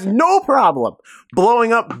who has no problem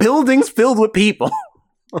blowing up buildings filled with people.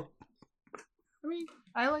 I mean,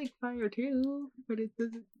 I like fire too, but it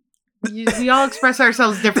doesn't. We all express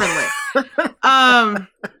ourselves differently.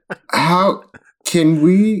 How can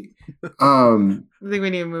we? I think we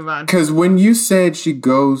need to move on. Because when you said she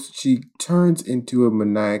turns into a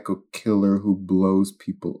maniacal killer who blows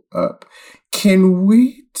people up. Can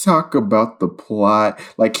we talk about the plot?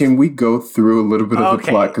 Like, can we go through a little bit of the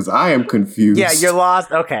plot? Because I am confused. Yeah, you're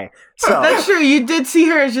lost. Okay. So that's true. You did see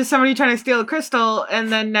her as just somebody trying to steal a crystal,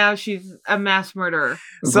 and then now she's a mass murderer.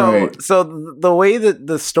 So the way that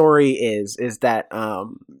the story is that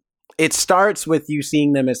it starts with you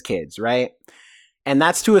seeing them as kids, right? And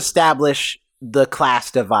that's to establish the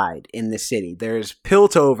class divide in the city. There's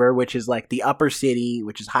Piltover, which is like the upper city,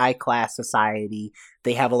 which is high class society.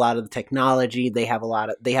 They have a lot of the technology. They have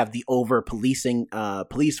the over policing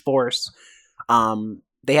police force.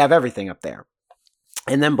 They have everything up there.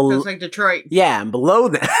 And then below, it's like Detroit. Yeah, and below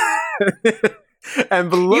that.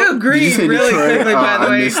 And below, you agreed really quickly, by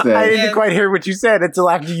the way. I didn't quite hear what you said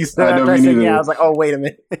until after you said it. I was like, oh, wait a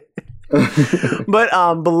minute. But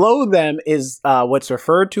below them is what's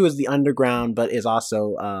referred to as the underground, but is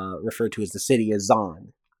also referred to as the city of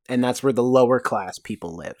Zon. And that's where the lower class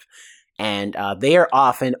people live. And they are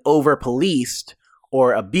often over-policed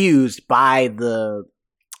or abused by the,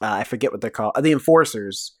 I forget what they're called, the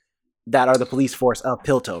enforcers that are the police force of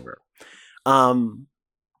Piltover.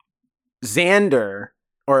 Vander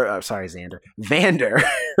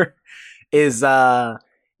is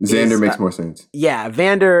Xander makes more sense. Yeah,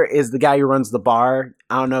 Vander is the guy who runs the bar.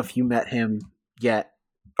 I don't know if you met him yet.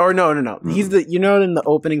 Or no. He's the, you know, in the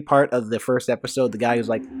opening part of the first episode, the guy who's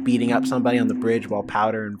like beating up somebody on the bridge while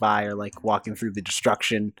Powder and Vi are like walking through the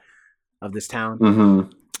destruction of this town. Mm-hmm.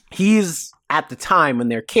 He's, at the time when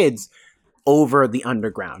they're kids, over the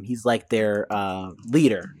underground. He's like their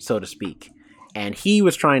leader, so to speak. And he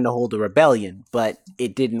was trying to hold a rebellion, but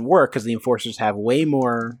it didn't work because the enforcers have way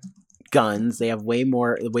more guns. They have way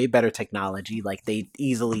better technology. Like, they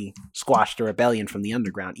easily squashed a rebellion from the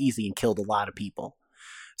underground, easy, and killed a lot of people.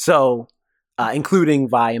 So, including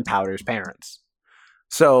Vi and Powder's parents.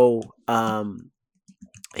 So,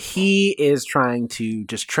 he is trying to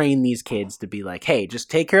just train these kids to be like, hey, just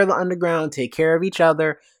take care of the underground, take care of each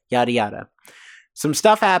other, yada yada. Some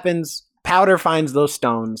stuff happens. Powder finds those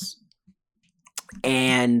stones.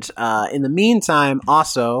 And in the meantime,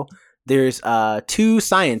 also, there's two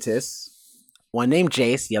scientists, one named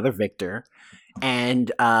Jace, the other Victor,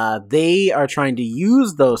 and they are trying to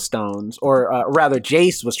use those stones, or rather,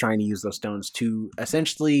 Jace was trying to use those stones to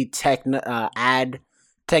essentially add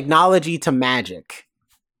technology to magic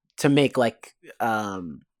to make like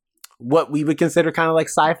what we would consider kind of like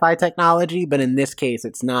sci-fi technology, but in this case,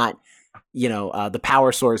 it's not. You know, the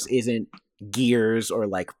power source isn't gears or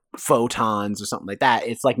like photons or something like that.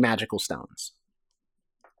 It's like magical stones.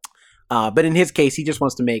 But in his case, he just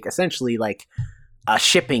wants to make essentially like a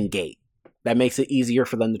shipping gate that makes it easier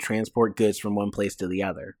for them to transport goods from one place to the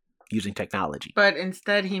other using technology. But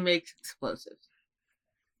instead, he makes explosives.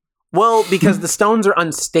 Well, because the stones are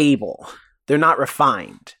unstable. They're not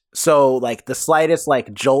refined. So like the slightest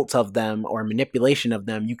like jolt of them or manipulation of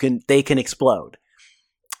them, they can explode.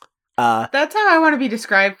 That's how I want to be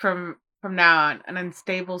described from now on, an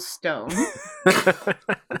unstable stone.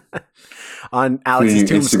 On Alex's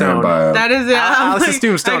tombstone. That is it. Alex's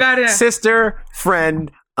tombstone. Sister,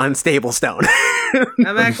 friend, unstable stone.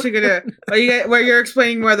 I'm actually gonna while you're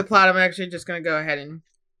explaining more of the plot, I'm actually just gonna go ahead and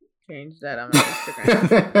change that on my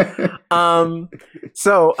Instagram.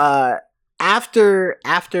 So after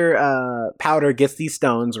Powder gets these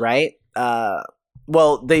stones, right?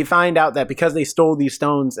 Well, they find out that because they stole these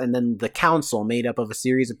stones, and then the council, made up of a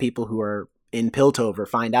series of people who are in Piltover,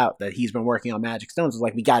 find out that he's been working on magic stones. It's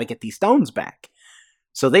like, we got to get these stones back.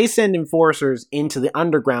 So they send enforcers into the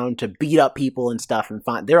underground to beat up people and stuff, and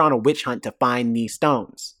they're on a witch hunt to find these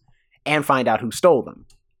stones and find out who stole them,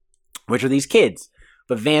 which are these kids.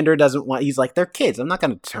 But Vander doesn't want. He's like, they're kids. I'm not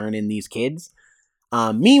going to turn in these kids.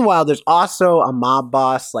 Meanwhile, there's also a mob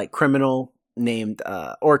boss, like criminal, named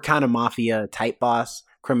or kind of mafia type boss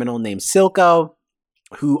criminal named Silco,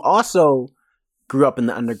 who also grew up in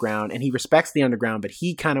the underground, and he respects the underground, but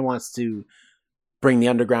he kind of wants to bring the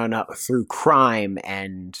underground up through crime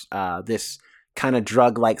and this kind of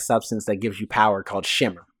drug-like substance that gives you power called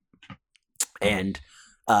Shimmer. And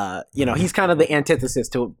he's kind of the antithesis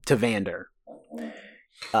to Vander.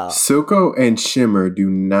 Silco and Shimmer do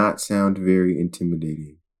not sound very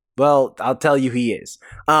intimidating. Well, I'll tell you he is.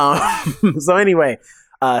 So anyway,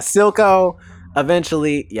 Silco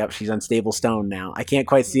eventually... Yep, she's unstable stone now. I can't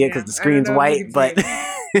quite see it because the screen's white, but...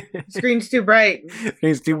 Screen's too bright.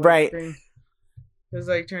 Screen's too bright. It was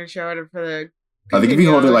like trying to show it for the... I think if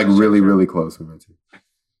you hold it like really, really close, we might see.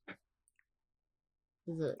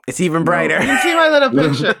 It's even brighter. You can see my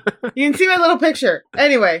little picture.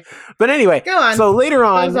 Anyway. But anyway. Go on. So later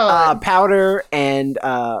on, Powder and,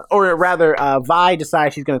 or rather, Vi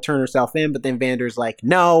decides she's going to turn herself in, but then Vander's like,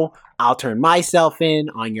 no, I'll turn myself in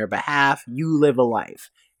on your behalf. You live a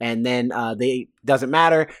life. And then doesn't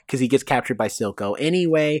matter because he gets captured by Silco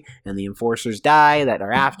anyway, and the enforcers die that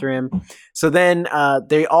are after him. So then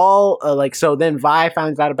they all, so then Vi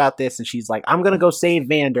finds out about this, and she's like, I'm going to go save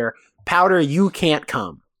Vander. Powder, you can't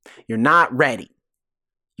come. You're not ready.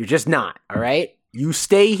 You're just not, all right? You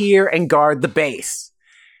stay here and guard the base.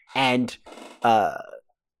 And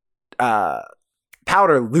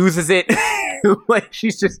Powder loses it. Like, she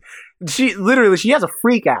has a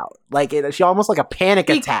freak out. Like, she almost like a panic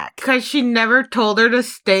attack. Because she never told her to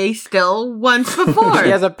stay still once before. She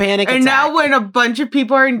has a panic attack. And now when a bunch of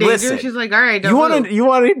people are in danger, Listen, she's like, all right, you want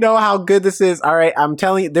to know how good this is? All right, I'm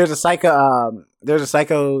telling you, there's a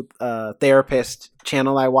psychotherapist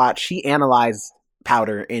channel I watch. She analyzed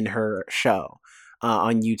Powder in her show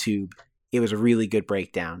on YouTube. It was a really good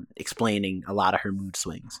breakdown explaining a lot of her mood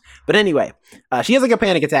swings. But anyway, she has like a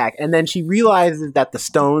panic attack, and then she realizes that the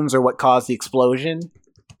stones are what caused the explosion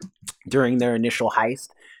during their initial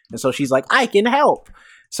heist. And so she's like, I can help.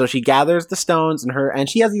 So she gathers the stones and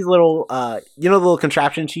she has these little, the little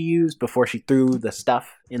contraption she used before she threw the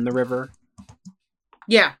stuff in the river.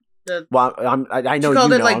 Yeah. Well, I know she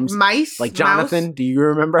called you it know. like mice, like Jonathan. mouse? Do you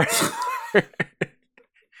remember?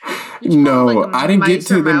 No, like I didn't get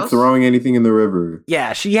mice or to them mouse? throwing anything in the river.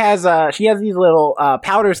 Yeah, she has these little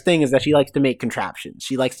Powder's thing is that she likes to make contraptions.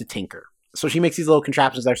 She likes to tinker. So she makes these little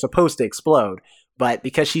contraptions that are supposed to explode, but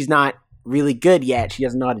because she's not really good yet, she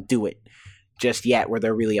doesn't know how to do it just yet where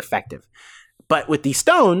they're really effective. But with these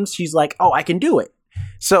stones, she's like, "Oh, I can do it."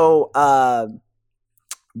 So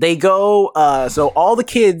they go so all the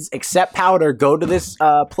kids except Powder go to this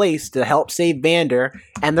place to help save Vander,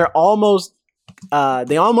 and they almost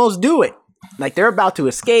do it. Like they're about to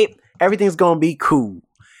escape. Everything's gonna be cool.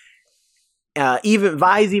 Even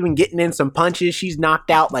Vi's even getting in some punches. She's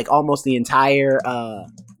knocked out like almost the entire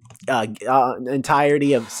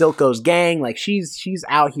entirety of Silco's gang. Like she's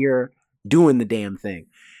out here doing the damn thing.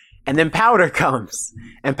 And then Powder comes,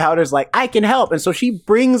 and Powder's like, "I can help." And so she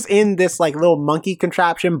brings in this like little monkey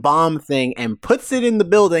contraption bomb thing and puts it in the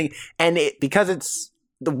building. And it, because it's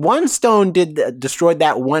the one stone destroyed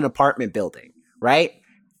that one apartment building, right?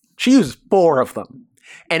 She used 4 of them,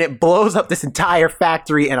 and it blows up this entire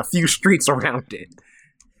factory and a few streets around it,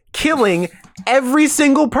 killing every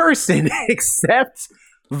single person except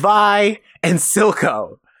Vi and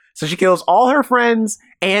Silco. So she kills all her friends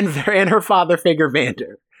and her father figure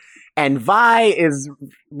Vander. And Vi is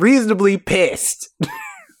reasonably pissed.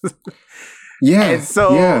 Yeah. And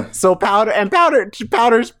so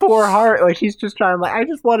Powder's poor heart, like she's just trying, like, I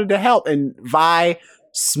just wanted to help. And Vi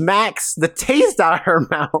smacks the taste out of her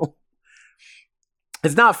mouth.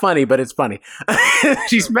 It's not funny, but it's funny.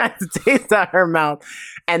 She smacks the taste out of her mouth,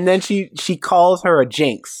 and then she calls her a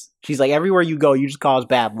jinx. She's like, everywhere you go, you just cause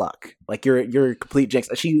bad luck. Like you're a complete jinx.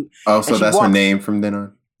 So that's her name from then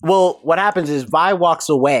on. Well, what happens is Vi walks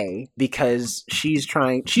away because she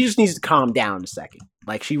just needs to calm down a second.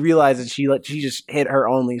 Like she realizes she just hit her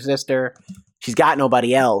only sister. She's got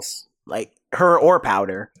nobody else, like her or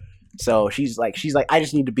Powder. So she's like, I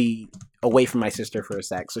just need to be away from my sister for a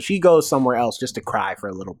sec. So she goes somewhere else just to cry for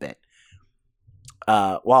a little bit.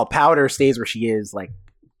 While Powder stays where she is, like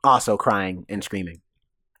also crying and screaming.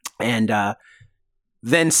 And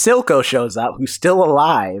then Silco shows up, who's still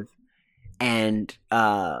alive, and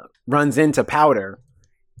runs into Powder.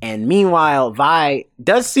 And meanwhile, Vi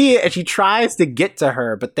does see it, and she tries to get to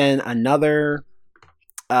her, but then another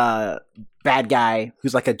bad guy,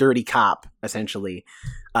 who's like a dirty cop, essentially,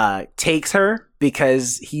 takes her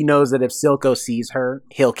because he knows that if Silco sees her,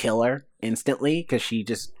 he'll kill her instantly because she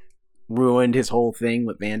just ruined his whole thing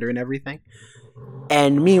with Vander and everything.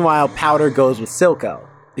 And meanwhile, Powder goes with Silco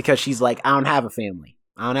because she's like, I don't have a family.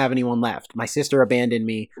 I don't have anyone left. My sister abandoned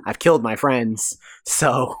me. I've killed my friends.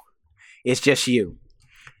 So it's just you.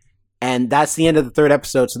 And that's the end of the 3rd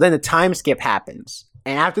episode. So then the time skip happens.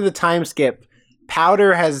 And after the time skip,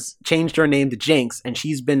 Powder has changed her name to Jinx, and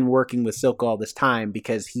she's been working with Silco all this time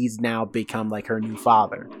because he's now become like her new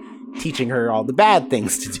father, teaching her all the bad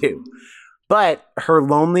things to do. But her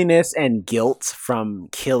loneliness and guilt from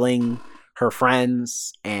killing her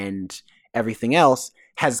friends and everything else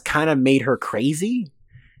has kind of made her crazy.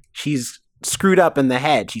 She's screwed up in the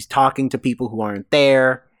head. She's talking to people who aren't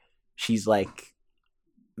there. She's like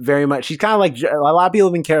she's kind of like, a lot of people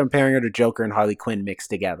have been comparing her to Joker and Harley Quinn mixed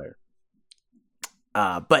together.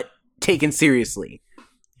 But taken seriously.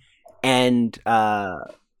 And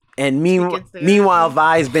meanwhile,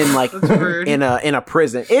 Vi's been like in a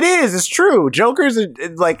prison. It's true. Joker is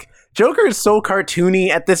so cartoony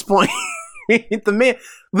at this point. The man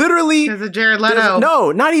literally, there's a Jared Leto.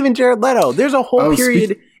 No, not even Jared Leto. There's a whole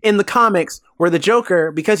period in the comics where the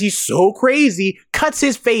Joker, because he's so crazy, cuts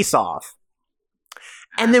his face off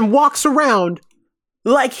and then walks around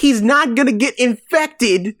like he's not gonna get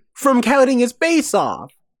infected from cutting his face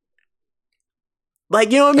off.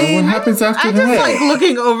 Like, you know what I mean? And what happens after that? I just like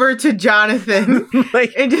looking over to Jonathan.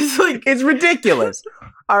 Like, and just like, it's ridiculous.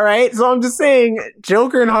 All right, so I'm just saying,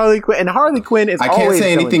 Joker and Harley Quinn is. I can't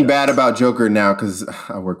say anything bad about Joker now because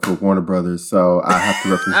I work for Warner Brothers, so I have to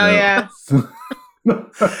represent. Oh yeah,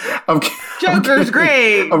 Joker's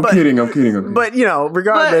great. I'm kidding. But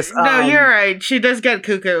regardless, no, you're right. She does get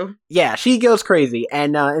cuckoo. Yeah, she goes crazy,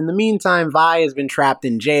 and in the meantime, Vi has been trapped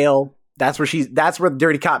in jail. That's where the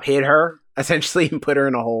dirty cop hid her essentially and put her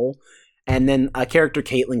in a hole. And then a character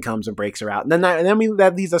Caitlin comes and breaks her out, and then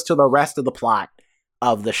that leads us to the rest of the plot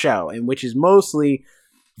of the show, and which is mostly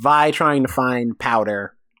Vi trying to find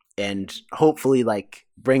Powder and hopefully like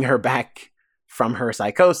bring her back from her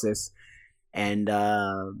psychosis. And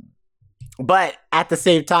but at the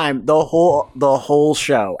same time, the whole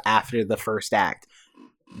show after the first act,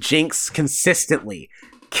 Jinx consistently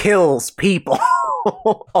kills people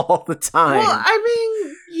all the time. Well, I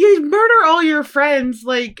mean, you murder all your friends,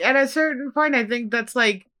 like, at a certain point, I think that's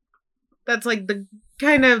like the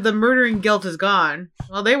kind of the murdering guilt is gone.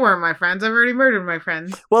 Well, they weren't my friends. I've already murdered my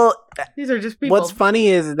friends. Well, these are just people. What's funny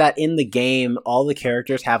is that in the game, all the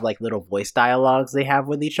characters have like little voice dialogues they have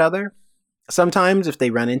with each other. Sometimes if they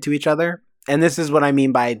run into each other. And this is what I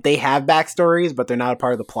mean by they have backstories, but they're not a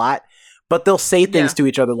part of the plot. But they'll say things to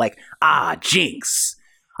each other like, Jinx,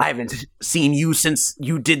 I haven't seen you since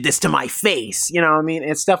you did this to my face. You know what I mean?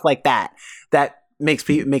 And stuff like that. That makes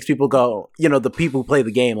people go, the people who play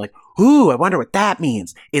the game like, ooh, I wonder what that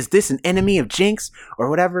means. Is this an enemy of Jinx or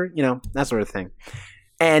whatever? That sort of thing.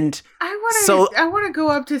 And I want to go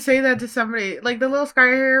up to say that to somebody, like the little scar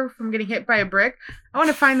hair from getting hit by a brick. I want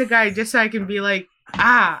to find the guy just so I can be like,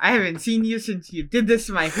 I haven't seen you since you did this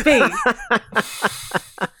to my face.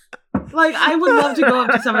 Like, I would love to go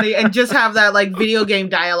up to somebody and just have that, like, video game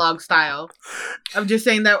dialogue style of just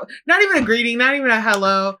saying that, not even a greeting, not even a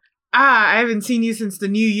hello. I haven't seen you since the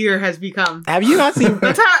new year has become. Have you not seen?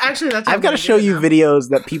 That's how I've got to show you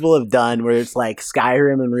videos that people have done where it's like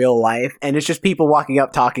Skyrim in real life, and it's just people walking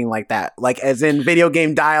up talking like that, like as in video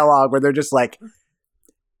game dialogue, where they're just like,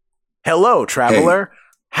 "Hello, traveler. Hey,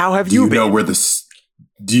 how have you been?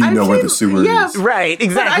 Do you know where the sewer is?" Right,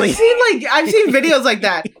 exactly. I've seen videos like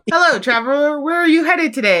that. Hello, traveler. Where are you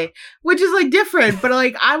headed today? Which is like different, but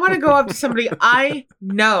like I want to go up to somebody I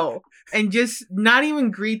know. And just not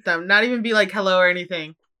even greet them, not even be like hello or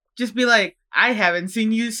anything. Just be like, I haven't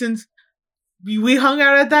seen you since we hung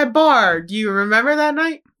out at that bar. Do you remember that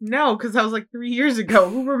night? No, because that was like 3 years ago.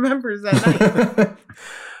 Who remembers that night?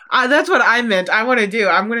 That's what I meant. I want to do.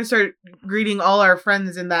 I'm going to start greeting all our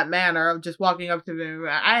friends in that manner of just walking up to them.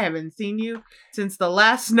 I haven't seen you since the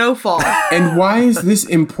last snowfall. And why is this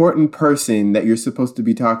important person that you're supposed to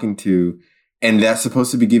be talking to and that's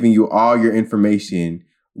supposed to be giving you all your information?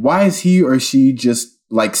 Why is he or she just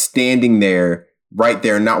like standing there, right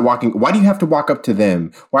there, not walking? Why do you have to walk up to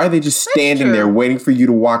them? Why are they just standing there waiting for you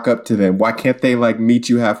to walk up to them? Why can't they like meet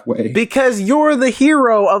you halfway? Because you're the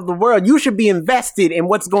hero of the world. You should be invested in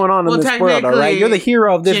what's going on in this world, all right? You're the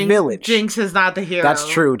hero of this village. Jinx is not the hero. That's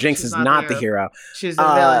true. Jinx is not the hero. She's the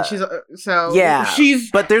villain.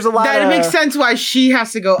 But there's a lot that makes sense why she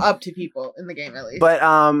has to go up to people in the game at least.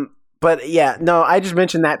 But yeah, no, I just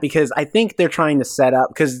mentioned that because I think they're trying to set up,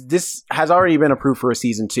 because this has already been approved for a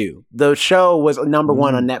season 2. The show was number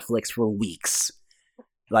 1 on Netflix for weeks,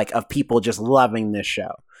 like of people just loving this show.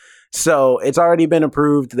 So it's already been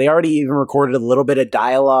approved. They already even recorded a little bit of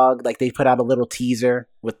dialogue. Like they put out a little teaser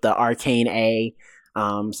with the Arcane A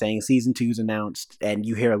saying season 2's announced. And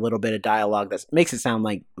you hear a little bit of dialogue that makes it sound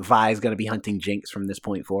like Vi's going to be hunting Jinx from this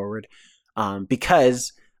point forward.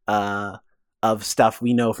 Because of stuff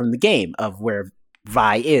we know from the game of where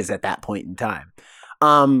Vi is at that point in time.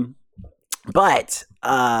 But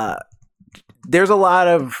there's a lot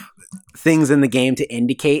of things in the game to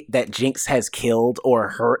indicate that Jinx has killed or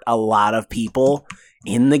hurt a lot of people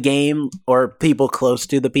in the game or people close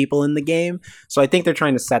to the people in the game. So I think they're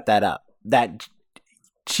trying to set that up, that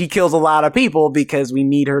she kills a lot of people because we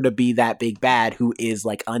need her to be that big bad who is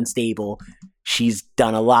like unstable. She's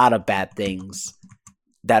done a lot of bad things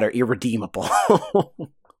that are irredeemable,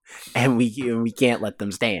 and we can't let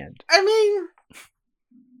them stand. I mean,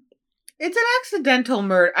 it's an accidental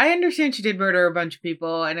murder. I understand she did murder a bunch of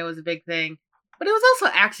people, and it was a big thing, but it was also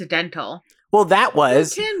accidental. Well, that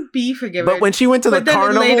was. It can be forgiven. But when she went to the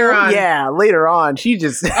carnival, later on, she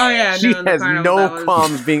just she has no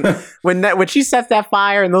qualms being when she sets that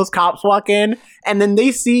fire and those cops walk in, and then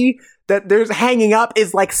they see that there's hanging up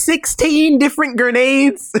is like 16 different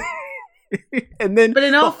grenades. And then, but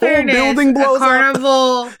in all fairness, building blows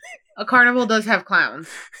up. A carnival does have clowns,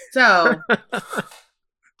 so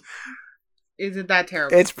is it that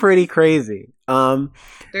terrible? It's pretty crazy.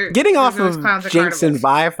 Getting off of Jinx and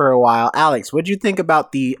Vi for a while, Alex, what'd you think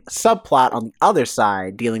about the subplot on the other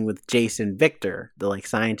side dealing with Jace and Victor, the like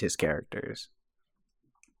scientist characters?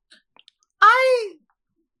 I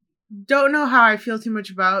don't know how I feel too much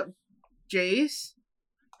about Jace.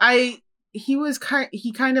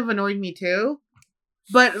 He kind of annoyed me too,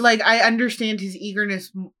 but like I understand his eagerness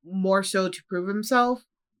more so to prove himself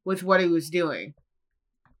with what he was doing.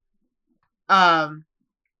 I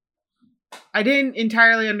didn't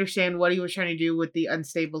entirely understand what he was trying to do with the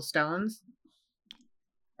unstable stones.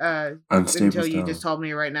 Until you just told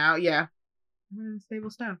me right now. Yeah, unstable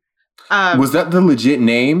stone. Was that the legit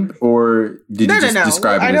name, or did you just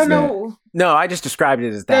describe it as that? I don't know. No, I just described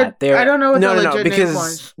it as that. I don't know what the legit name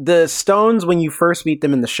was. The stones, when you first meet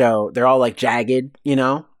them in the show, they're all like jagged,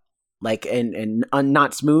 like and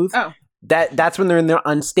not smooth. Oh, that's when they're in their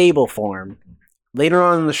unstable form. later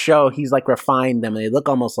on in the show, he's like refined them, and they look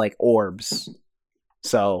almost like orbs.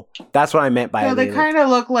 So that's what I meant by. So they kind of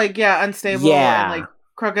look like unstable Yeah. and like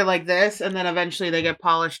crooked like this, and then eventually they get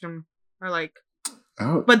polished and are like.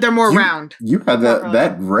 Oh, But they're more round. You had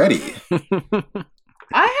that ready.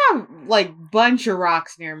 I have like bunch of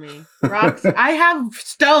rocks near me. Rocks. I have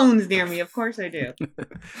stones near me. Of course I do.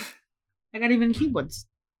 I got even keyboards.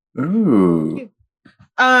 Ooh.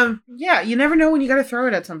 Yeah, you never know when you gotta throw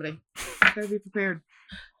it at somebody. You gotta be prepared.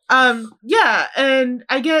 Yeah, and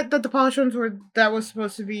I get that the polished ones that was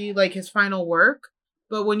supposed to be like his final work,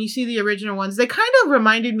 but when you see the original ones, they kind of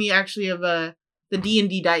reminded me actually of the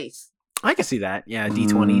D&D dice. I can see that. Yeah,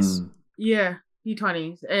 D20s. Yeah,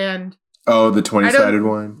 D20s. And the 20-sided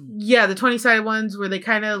one? Yeah, the 20-sided ones where they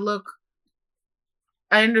kind of look.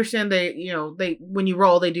 I understand they when you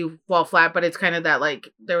roll, they do fall flat, but it's kind of that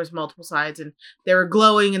like there was multiple sides and they were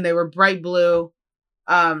glowing and they were bright blue.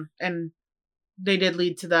 And they did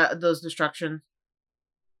lead to those destructions.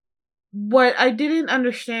 What I didn't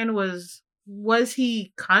understand was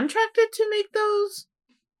he contracted to make those?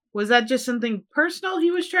 Was that just something personal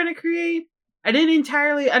he was trying to create? I didn't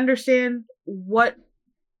entirely understand what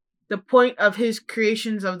the point of his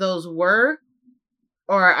creations of those were,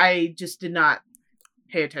 or I just did not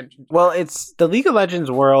pay attention. Well, it's the League of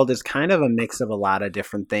Legends world is kind of a mix of a lot of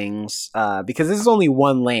different things because this is only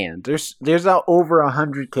one land. There's over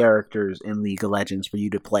 100 characters in League of Legends for you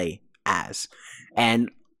to play as,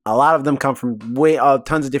 and a lot of them come from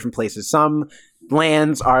tons of different places. Some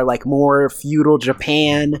lands are like more feudal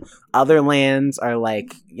Japan. Other lands are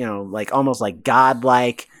like like almost like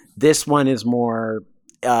godlike. This one is more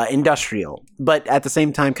industrial, but at the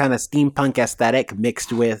same time, kind of steampunk aesthetic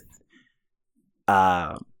mixed with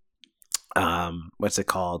what's it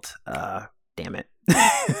called? Damn it.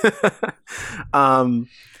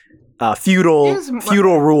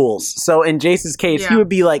 Feudal rules. So in Jace's case, he would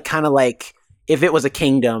be like kind of like if it was a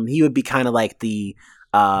kingdom, he would be kind of like the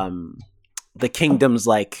kingdom's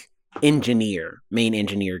like main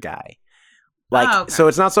engineer guy. Like, so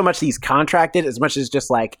it's not so much he's contracted as much as just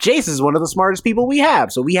like Jace is one of the smartest people we have,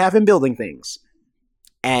 so we have him building things.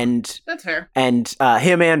 And that's fair. And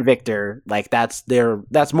him and Victor, like that's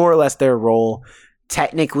more or less their role.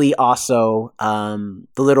 Technically, also the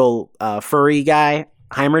little furry guy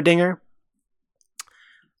Heimerdinger,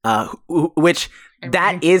 which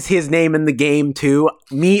that is his name in the game too.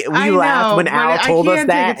 We laughed when Al told us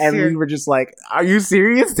that, and we were just like, "Are you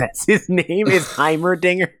serious? That's his name is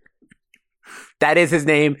Heimerdinger." That is his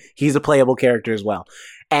name. He's a playable character as well,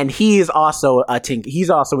 and he is also he's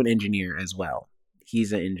also an engineer as well.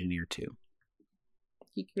 He's an engineer too.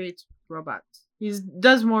 He creates robots. He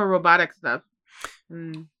does more robotic stuff,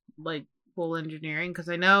 and like full engineering. Because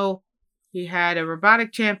I know he had a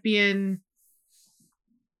robotic champion.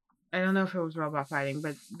 I don't know if it was robot fighting,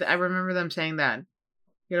 but I remember them saying that.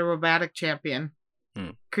 He had a robotic champion.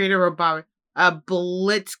 Create a robot, a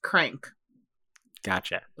Blitzcrank.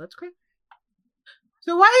 Gotcha. Blitzcrank.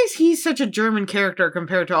 So why is he such a German character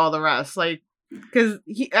compared to all the rest? Like, because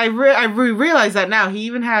I realize that now. He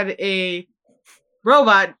even had a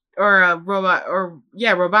robotic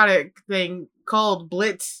thing called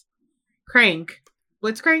Blitzcrank.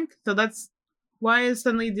 So that's why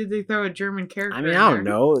did they throw a German character? I mean, I don't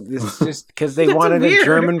know. This is just because they wanted a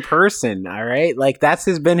German person. All right, like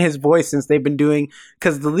that's been his voice since they've been doing.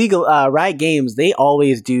 Because the legal Riot Games, they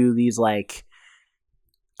always do these like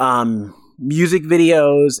music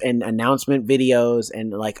videos and announcement videos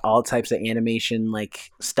and like all types of animation like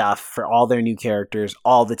stuff for all their new characters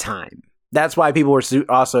all the time. That's why people were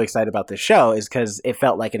also excited about this show, is because it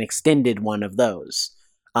felt like an extended one of those.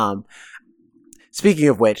 Speaking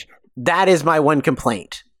of which, that is my one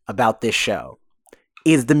complaint about this show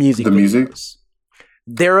is the music. The music?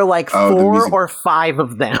 There are like 4 or 5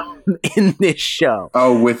 of them in this show.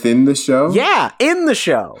 Oh, within the show? Yeah, in the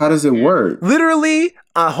show. How does it work? Literally,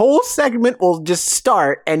 a whole segment will just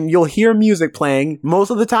start and you'll hear music playing, most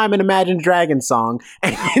of the time an Imagine Dragons song.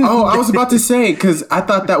 I was about to say, because I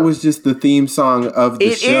thought that was just the theme song of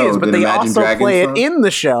the show. It is, but they also play it in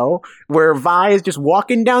the show where Vi is just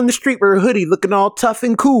walking down the street with her hoodie looking all tough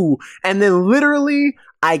and cool. And then literally,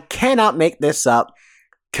 I cannot make this up,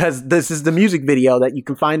 because this is the music video that you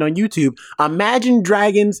can find on YouTube. Imagine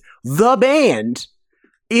Dragons, the band,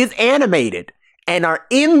 is animated and are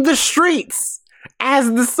in the streets as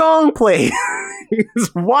the song plays.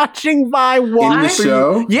 Watching Vi walk in the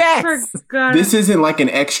show. Yes, this isn't like an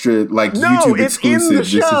extra, like YouTube exclusive. It's in the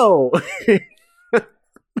show.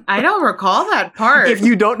 I don't recall that part. If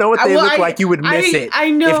you don't know what they look like, you would miss it.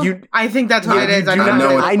 I know. I think that's what it is. I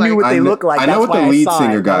knew what they look like. I know what the lead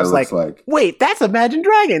singer guy looks like. Wait, that's Imagine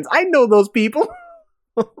Dragons. I know those people.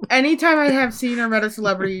 Anytime I have seen or met a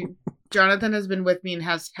celebrity, Jonathan has been with me and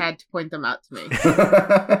has had to point them out to me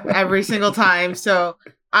every single time. So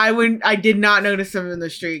I did not notice them in the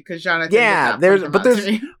street because Jonathan. Yeah,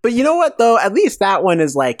 but you know what though? At least that one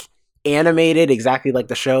is like animated exactly like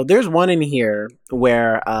the show. There's one in here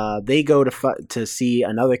where they go to see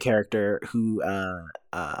another character who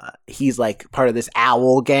he's like part of this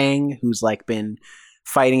owl gang who's like been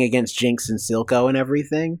fighting against Jinx and Silco and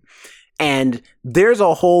everything. And there's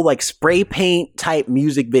a whole like spray paint type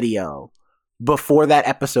music video before that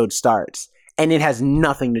episode starts. And it has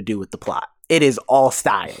nothing to do with the plot. It is all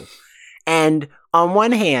style. And on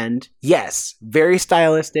one hand, yes, very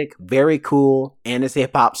stylistic, very cool. And it's a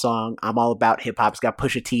hip hop song. I'm all about hip hop. It's got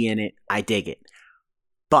Pusha T in it. I dig it.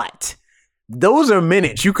 But those are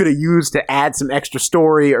minutes you could have used to add some extra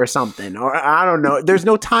story or something. Or I don't know. There's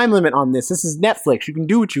no time limit on this. This is Netflix. You can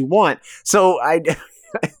do what you want. So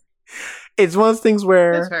it's one of those things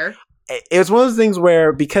where That's fair. It's one of those things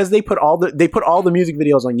where because they put all the music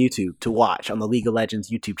videos on YouTube to watch on the League of Legends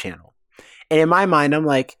YouTube channel. And in my mind, I'm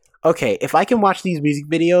like, okay, if I can watch these music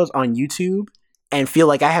videos on YouTube and feel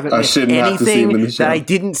like I haven't missed anything that I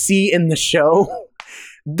didn't see in the show,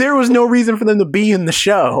 there was no reason for them to be in the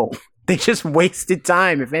show. They just wasted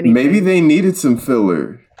time, if anything. Maybe they needed some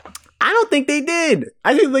filler. I don't think they did.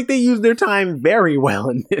 I think like they used their time very well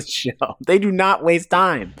in this show. They do not waste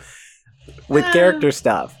time with character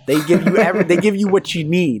stuff. They give you they give you what you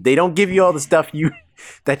need. They don't give you all the stuff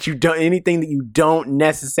anything that you don't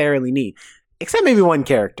necessarily need, except maybe one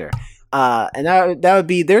character. And that would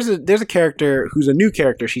be there's a character who's a new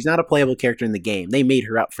character. She's not a playable character in the game. They made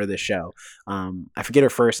her up for this show. I forget her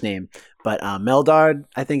first name, but Meldard,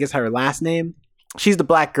 I think is her last name. She's the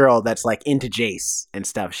black girl that's like into Jace and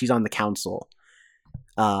stuff. She's on the council.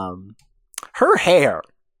 Her hair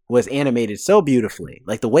was animated so beautifully,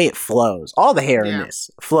 like the way it flows. All the hair in this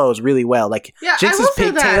flows really well. Like Jinx's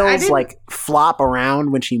pigtails like flop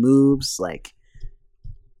around when she moves. Like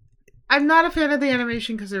I'm not a fan of the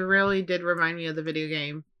animation because it really did remind me of the video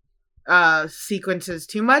game sequences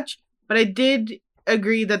too much. But I did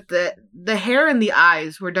agree that the hair and the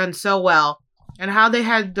eyes were done so well, and how they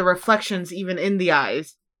had the reflections even in the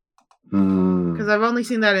eyes. Because I've only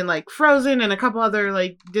seen that in like Frozen and a couple other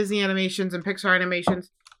like Disney animations and Pixar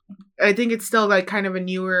animations. I think it's still like kind of a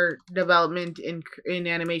newer development in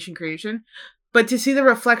animation creation. But to see the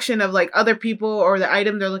reflection of like other people or the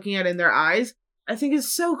item they're looking at in their eyes, I think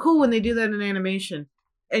it's so cool when they do that in animation.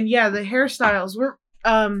 And yeah, the hairstyles were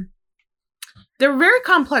they're very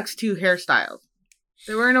complex too, hairstyles.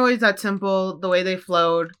 They weren't always that simple the way they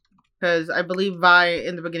flowed. Because I believe Vi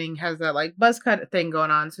in the beginning has that like buzz cut thing going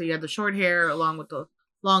on. So you had the short hair along with the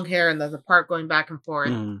long hair and there's a part going back and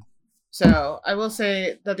forth. So I will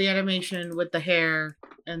say that the animation with the hair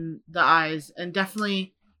and the eyes and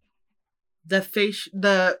definitely the face,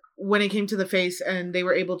 when it came to the face and they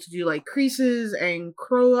were able to do like creases and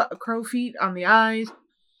crow feet on the eyes,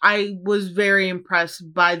 I was very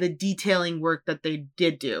impressed by the detailing work that they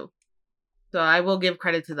did do. So I will give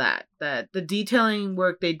credit to that the detailing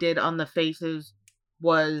work they did on the faces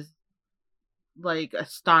was like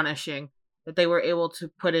astonishing, that they were able to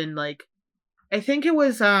put in like, I think it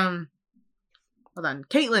was, Caitlyn,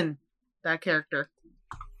 that character,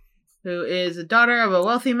 who is a daughter of a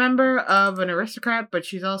wealthy member of an aristocrat, but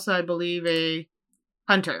she's also, I believe, a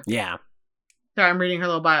hunter. Yeah. Sorry, I'm reading her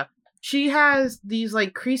little bio. She has these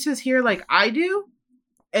like creases here like I do,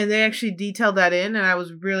 and they actually detailed that in, and I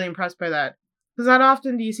was really impressed by that. Because not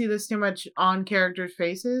often do you see this too much on characters'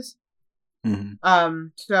 faces.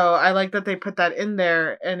 So I like that they put that in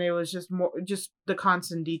there, and it was just the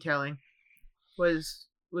constant detailing was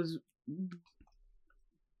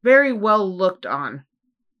very well looked on.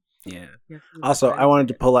 Yeah. Also, I wanted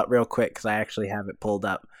to pull up real quick because I actually have it pulled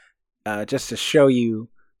up just to show you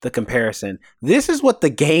the comparison. This is what the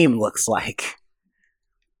game looks like.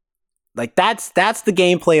 Like that's the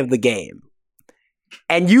gameplay of the game.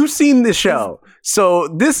 And you've seen the show. So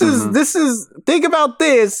this is think about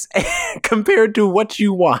this compared to what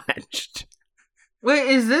you watched. Wait,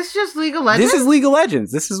 is this just League of Legends? This is League of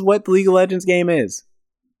Legends. This is what the League of Legends game is.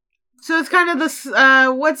 So it's kind of this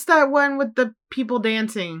what's that one with the people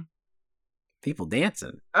dancing? People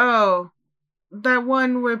dancing? Oh. That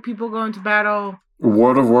one where people go into battle.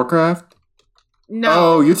 World of Warcraft? No.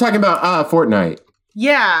 Oh, you're talking about Fortnite.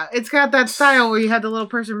 Yeah, it's got that style where you have the little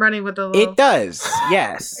person running with the little... It does,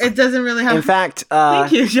 yes. It doesn't really have... In fact,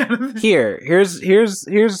 thank you, Jonathan. Here's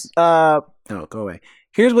no, go away.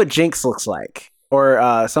 Here's what Jinx looks like,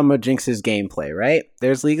 or some of Jinx's gameplay, right?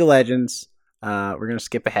 There's League of Legends. We're gonna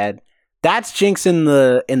skip ahead. That's Jinx in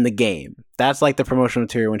the game. That's like the promotional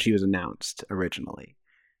material when she was announced originally.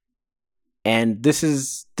 and this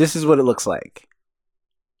is what it looks like.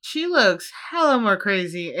 She looks hella more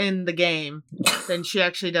crazy in the game than she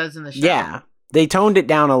actually does in the show. Yeah. They toned it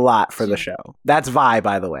down a lot for the show. That's Vi,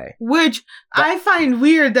 by the way. Which I find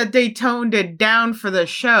weird that they toned it down for the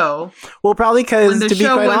show. Well, probably because, to be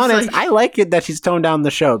show quite was honest, like- I like it that she's toned down the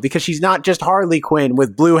show because she's not just Harley Quinn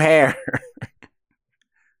with blue hair.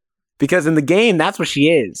 Because in the game, that's what she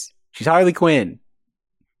is. She's Harley Quinn.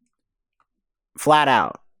 Flat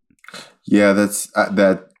out. Yeah, that's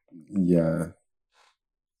that. Yeah.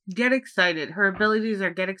 Get excited. Her abilities are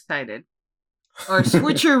get excited. Or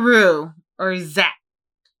switcheroo. Or zap.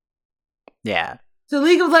 Yeah. So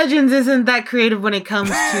League of Legends isn't that creative when it comes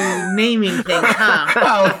to naming things,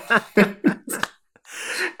 huh?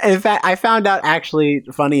 In fact, I found out actually,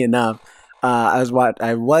 funny enough, I was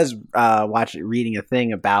watching reading a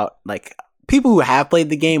thing about like people who have played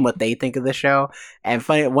the game, what they think of the show, and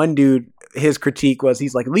funny, one dude, his critique was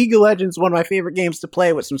he's like, League of Legends is one of my favorite games to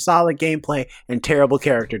play with some solid gameplay and terrible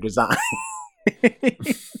character design. And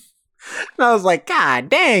I was like, God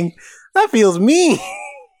dang, that feels mean.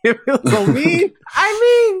 It feels so mean.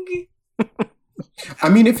 I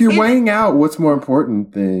mean, if you're weighing out what's more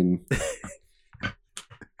important than...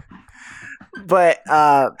 But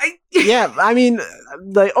yeah, I mean,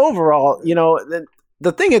 like overall, you know,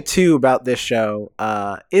 the thing too about this show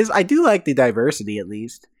is I do like the diversity. At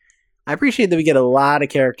least I appreciate that we get a lot of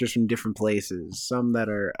characters from different places. Some that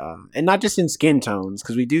are, and not just in skin tones,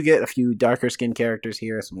 because we do get a few darker skin characters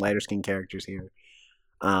here, some lighter skin characters here,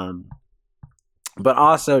 but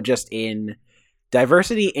also just in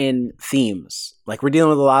diversity in themes. Like, we're dealing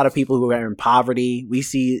with a lot of people who are in poverty. We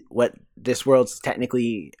see what this world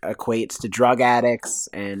technically equates to drug addicts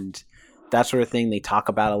and that sort of thing. They talk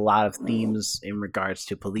about a lot of themes in regards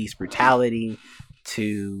to police brutality,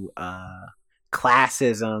 to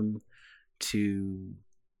classism, to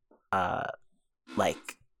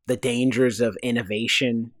like the dangers of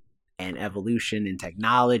innovation and evolution and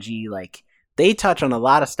technology. Like, they touch on a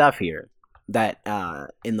lot of stuff here that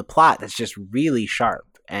in the plot that's just really sharp,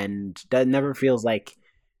 and that never feels like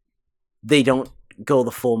they don't go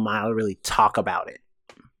the full mile to really talk about it,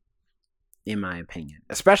 in my opinion,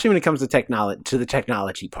 especially when it comes to the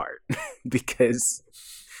technology part. Because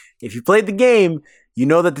if you played the game, you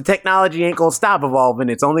know that the technology ain't gonna stop evolving.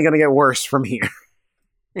 It's only gonna get worse from here.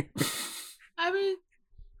 I mean,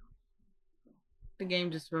 the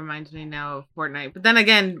game just reminds me now of Fortnite. But then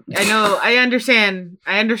again, I understand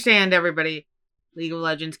everybody. League of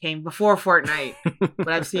Legends came before Fortnite, but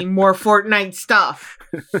I've seen more Fortnite stuff.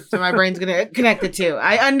 So my brain's going to connect the two.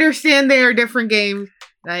 I understand they are different games.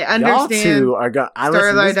 I understand. Y'all two are going this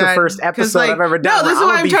is the first episode I've ever done. No, this is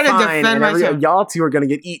why I'm trying to defend myself. Y'all two are going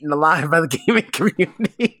to get eaten alive by the gaming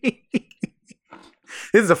community.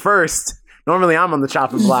 This is a first. Normally I'm on the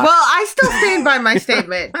chopping block. Well, I still stand by my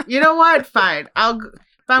statement. You know what? Fine.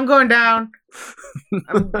 If I'm going down,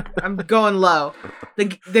 I'm going low.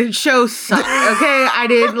 The show sucked. Okay, I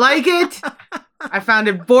didn't like it. I found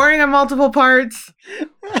it boring on multiple parts.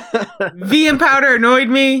 V and Powder annoyed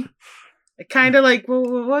me. It kind of like,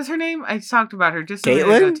 what was her name? I talked about her just a minute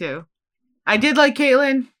ago too. I did like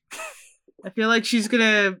Caitlyn. I feel like she's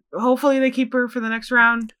gonna. Hopefully, they keep her for the next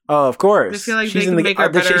round. Oh, of course. I feel like she's they can make her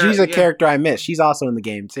better. She's a character I miss. She's also in the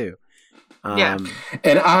game too. Yeah,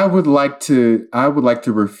 and I would like to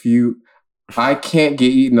refute. I can't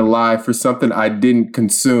get eaten alive for something I didn't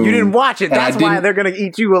consume. You didn't watch it. That's why they're gonna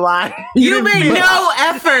eat you alive. You made no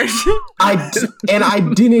effort. I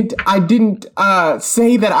didn't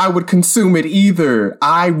say that I would consume it either.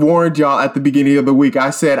 I warned y'all at the beginning of the week. I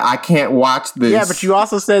said I can't watch this. Yeah, but you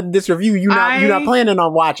also said in this review you're not planning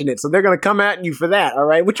on watching it, so they're gonna come at you for that. All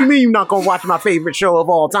right, what you mean you're not gonna watch my favorite show of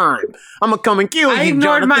all time? I'm gonna come and kill you. I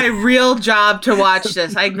ignored my real job to watch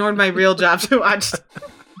this.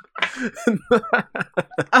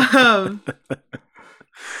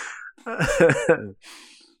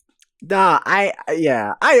 Nah,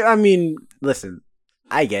 I mean, listen,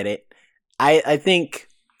 I get it. I think,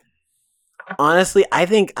 honestly, I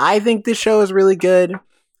think this show is really good,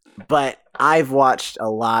 but I've watched a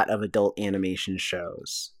lot of adult animation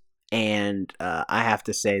shows, and I have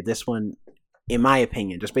to say this one, in my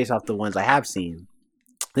opinion, just based off the ones I have seen,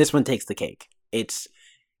 this one takes the cake. It's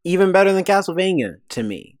even better than Castlevania to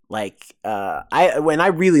me. Like, I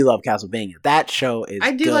really love Castlevania. That show is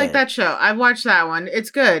I do good. like that show. I've watched that one.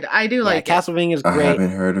 It's good. I do like it. Castlevania is great. I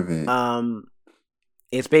haven't heard of it.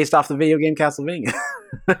 It's based off the video game Castlevania.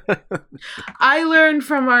 I learned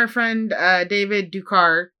from our friend David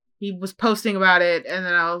Ducar. He was posting about it, and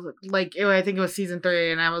then I was like, I think it was season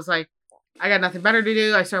 3, and I was like, I got nothing better to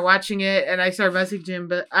do. I started watching it, and I started messaging him,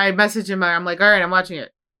 but I messaged him, and I'm like, all right, I'm watching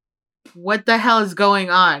it. what the hell is going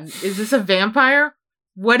on? Is this a vampire?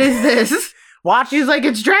 What is this? Watch. She's like,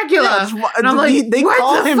 it's Dracula. Yeah, and I'm like, they what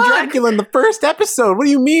call the him fuck? Dracula in the first episode. What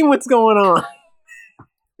do you mean? What's going on?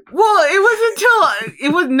 Well,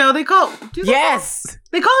 they call. Yes.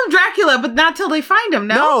 They call him Dracula, but not till they find him.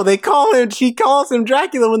 No, they call him. She calls him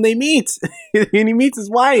Dracula when they meet, and he meets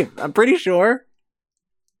his wife. I'm pretty sure.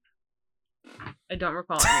 I don't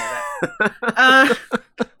recall any of that.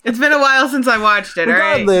 It's been a while since I watched it.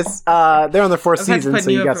 Regardless, they're on the fourth I've had to season, put so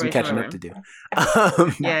new you got some information catching up to do.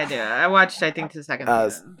 Yeah, I do. I watched, I think, the second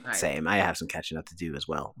season. Right. Same. I have some catching up to do as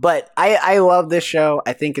well. But I love this show.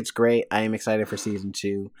 I think it's great. I am excited for season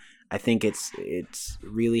 2. I think it's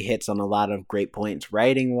really hits on a lot of great points,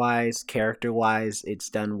 writing wise, character wise. It's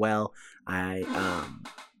done well. I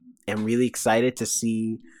am really excited to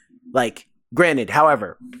see. Like, granted,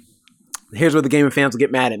 however, here's where the gaming fans will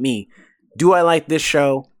get mad at me. Do I like this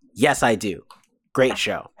show? Yes, I do. Great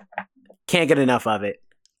show. Can't get enough of it.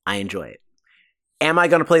 I enjoy it. Am I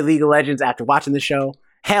going to play League of Legends after watching the show?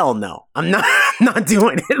 Hell no. I'm not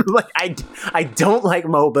doing it. Like I don't like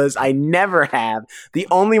MOBAs. I never have. The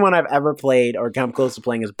only one I've ever played or come close to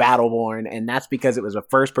playing is Battleborn, and that's because it was a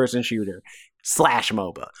first-person shooter /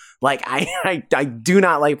 MOBA. Like I do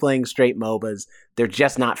not like playing straight MOBAs. They're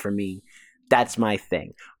just not for me. That's my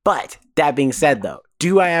thing. But that being said, though,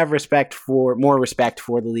 do I have more respect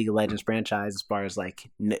for the League of Legends franchise as far as like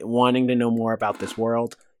wanting to know more about this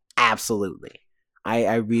world? Absolutely.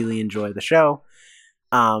 I really enjoy the show.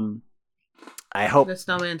 I hope the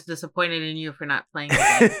snowman's disappointed in you for not playing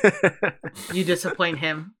again. You disappoint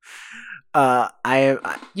him.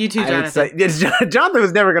 You too, Jonathan. Jonathan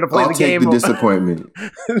was never going to play the game. I'll take the disappointment.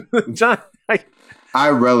 I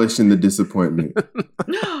relish in the disappointment.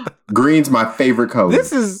 Green's my favorite color.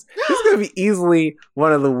 This is going to be easily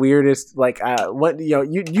one of the weirdest. Like,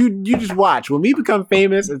 you just watch when we become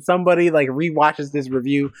famous and somebody like rewatches this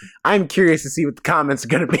review. I'm curious to see what the comments are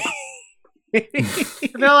going to be. I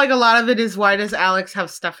feel like a lot of it is, why does Alex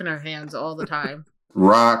have stuff in her hands all the time?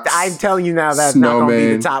 Rocks. I'm telling you now, that's snowman. not going to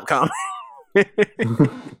be the top comment.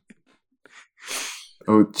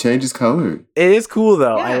 Oh, it changes color. It is cool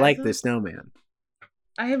though. Yeah, I like this snowman.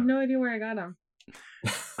 I have no idea where I got him.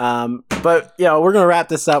 But we're gonna wrap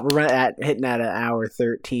this up. We're hitting at an hour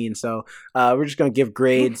 13, so we're just gonna give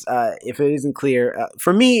grades. If it isn't clear,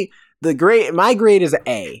 for me, my grade is an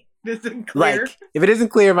A. Isn't clear. Like, if it isn't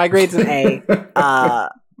clear, my grade's an A.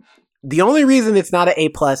 The only reason it's not an A+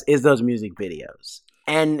 is those music videos.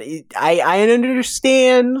 And I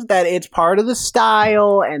understand that it's part of the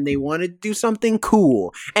style and they want to do something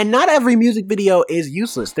cool. And not every music video is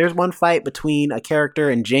useless. There's one fight between a character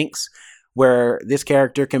and Jinx where this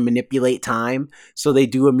character can manipulate time. So they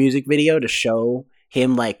do a music video to show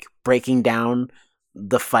him like breaking down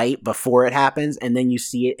the fight before it happens, and then you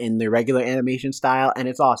see it in the regular animation style, and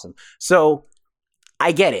it's awesome. So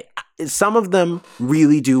I get it. Some of them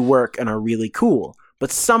really do work and are really cool, but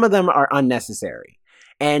some of them are unnecessary.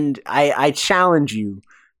 And I challenge you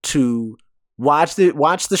to watch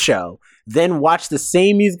the show, then watch the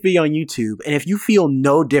same music video on YouTube, and if you feel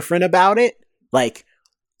no different about it, like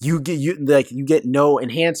you get no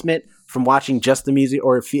enhancement from watching just the music,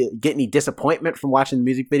 or if you get any disappointment from watching the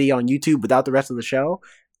music video on YouTube without the rest of the show,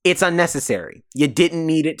 it's unnecessary. You didn't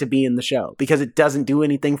need it to be in the show because it doesn't do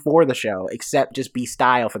anything for the show except just be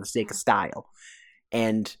style for the sake of style.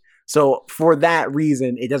 And so for that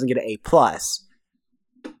reason, it doesn't get an A+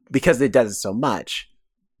 because it does it so much.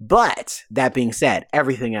 But that being said,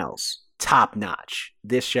 everything else, top notch.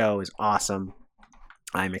 This show is awesome.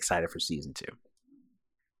 I'm excited for season 2.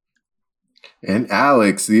 And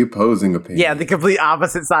Alex, the opposing opinion. Yeah, the complete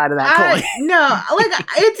opposite side of that coin. No, like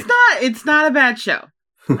it's not a bad show.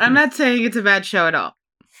 I'm not saying it's a bad show at all.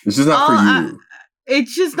 It's just not for you.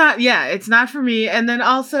 It's just not. Yeah, it's not for me. And then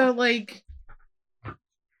also, like,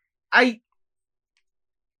 the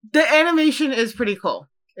animation is pretty cool.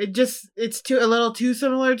 It's a little too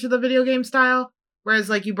similar to the video game style. Whereas,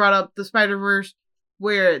 like, you brought up the Spider-Verse,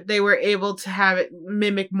 where they were able to have it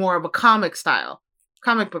mimic more of a comic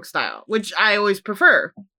book style, which I always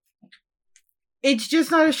prefer. It's just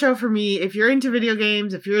not a show for me. If you're into video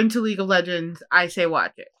games, if you're into League of Legends, I say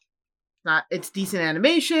watch it. It's decent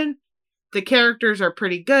animation, the characters are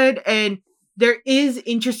pretty good, and there is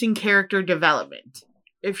interesting character development.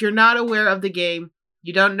 If you're not aware of the game,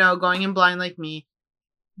 you don't know, going in blind like me,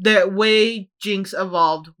 the way Jinx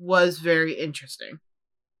evolved was very interesting.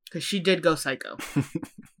 Because she did go psycho.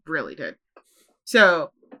 Really did. So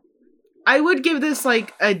I would give this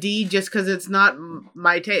like a D just because it's not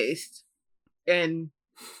my taste. And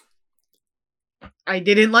I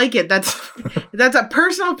didn't like it. That's a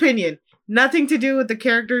personal opinion. Nothing to do with the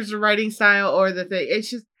characters, the writing style, or the thing. It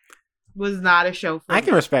just was not a show for me. I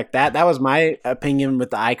can respect that. That was my opinion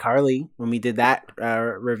with the iCarly when we did that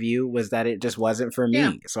review, was that it just wasn't for me.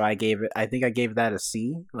 Yeah. So I think I gave that a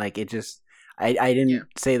C. Like, it just, I didn't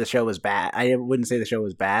say the show was bad. I wouldn't say the show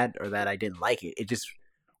was bad or that I didn't like it. It just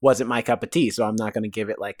wasn't my cup of tea. So I'm not going to give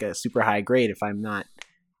it like a super high grade if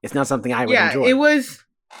it's not something I would enjoy. It was,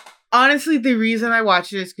 honestly, the reason I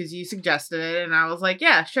watched it is because you suggested it, and I was like,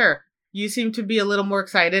 yeah, sure. You seem to be a little more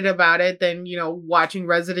excited about it than, watching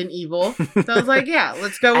Resident Evil. So I was like, yeah,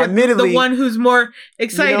 let's go with the one who's more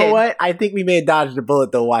excited. You know what? I think we may have dodged a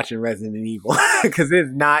bullet, though, watching Resident Evil. Because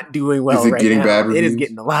it's not doing well right now. Is it getting bad reviews? It is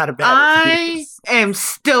getting a lot of bad reviews. I am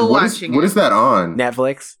still watching it. What is that on?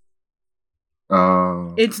 Netflix.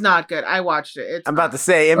 It's not good. I watched it. I'm about to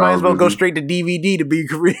say, it might as well go straight to DVD to be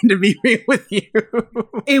real with you.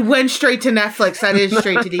 It went straight to Netflix. That is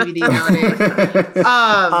straight to DVD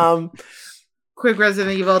nowadays. Quick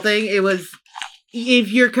Resident Evil thing. It was, if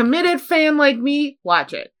you're a committed fan like me,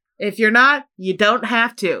 watch it. If you're not, you don't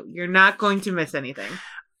have to. You're not going to miss anything.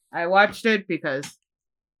 I watched it because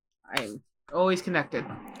I'm always connected.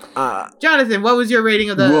 Jonathan, what was your rating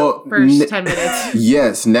of the first 10 minutes?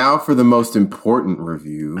 Yes, now for the most important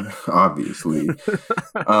review, obviously.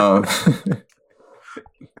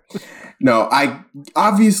 No, I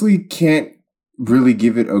obviously can't really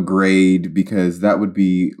give it a grade because that would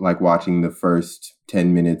be like watching the first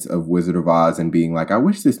 10 minutes of Wizard of Oz and being like, I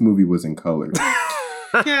wish this movie was in color.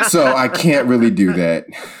 So I can't really do that.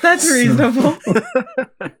 That's reasonable.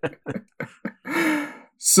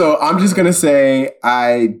 So I'm just gonna say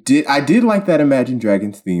I did like that Imagine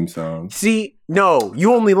Dragons theme song. See, no,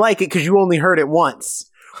 you only like it because you only heard it once.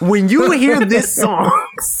 When you hear this song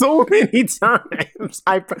so many times,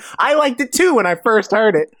 I liked it too when I first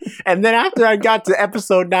heard it, and then after I got to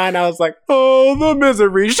episode 9, I was like, "Oh, the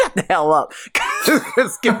misery! Shut the hell up!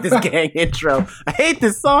 Skip this gang intro. I hate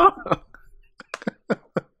this song."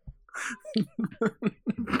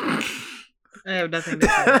 I have nothing to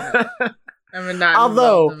say about that.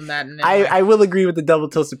 Although I will agree with the Double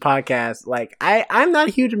Toasted podcast. Like I'm not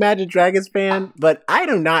a huge Imagine Dragons fan, but I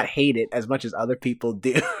do not hate it as much as other people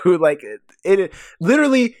do. Like it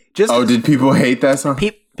literally just. Oh, did people hate that song?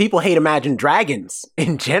 People hate Imagine Dragons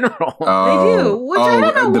in general. They do, which I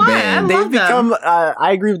don't know why. Band. They've become.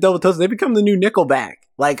 I agree with Double Toasted. They become the new Nickelback.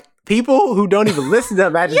 Like people who don't even listen to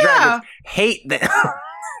Imagine Dragons hate them.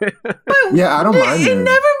 But yeah, I don't mind it them.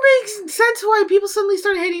 never makes sense why people suddenly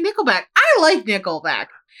started hating Nickelback. I like Nickelback.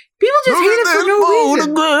 People just hate it for no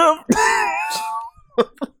reason.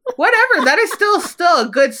 Whatever, that is still a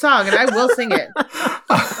good song, and I will sing it.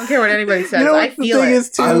 I don't care what anybody says. I feel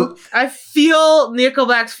it. I feel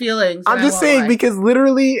Nickelback's feelings. I'm just saying because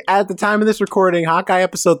literally at the time of this recording, Hawkeye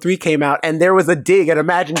episode 3 came out, and there was a dig at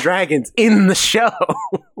Imagine Dragons in the show.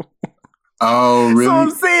 Oh, really? So I'm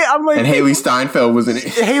saying, I'm like, and Haley Steinfeld was in it.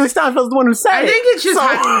 Haley Steinfeld's the one who sang it. I think it's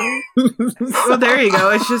just. Well, there you go.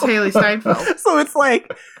 It's just Haley Steinfeld. So it's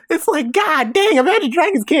like, God dang, Imagine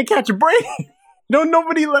Dragons can't catch a break. Don't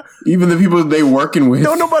nobody love. Even the people they working with.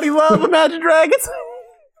 Don't nobody love Imagine Dragons.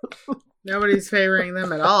 Nobody's favoring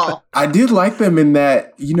them at all. I did like them in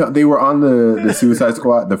that, they were on the Suicide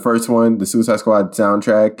Squad, the first one, the Suicide Squad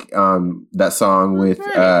soundtrack. That song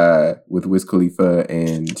with Wiz Khalifa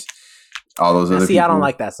and all those other people. I don't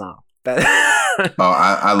like that song. I love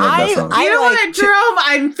that song. You know what, Jerome?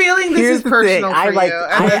 I'm feeling this is personal for you.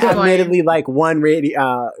 I admittedly like one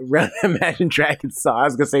Imagine Dragons song. I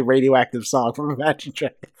was going to say Radioactive song from Imagine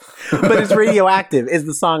Dragons. But it's Radioactive is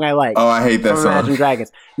the song I like. Oh, I hate that song. Imagine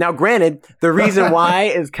Dragons. Now, granted, the reason why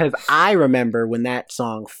is because I remember when that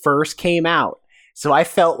song first came out. So I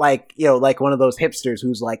felt like, like one of those hipsters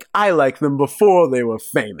who's like, I liked them before they were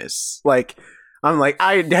famous. Like, I'm like,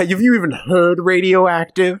 have you even heard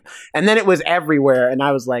Radioactive? And then it was everywhere, and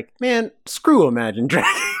I was like, man, screw Imagine Dragons.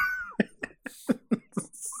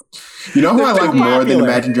 You know who I like more than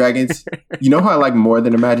Imagine Dragons? You know who I like more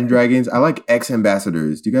than Imagine Dragons? I like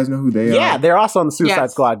X-Ambassadors. Do you guys know who they are? Yeah, they're also on the Suicide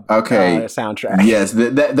Squad soundtrack. Yes,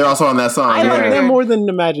 they're also on that song. I like them more than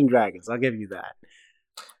Imagine Dragons. I'll give you that.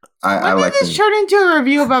 I like this turn into a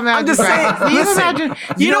review about Imagine Dragons?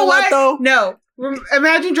 You know what, though? No.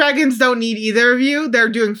 Imagine Dragons don't need either of you. They're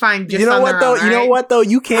doing fine just on their own, right? You know what, though?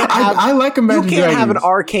 You can't have... I like Imagine Dragons. You can't have an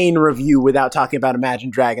Arcane review without talking about Imagine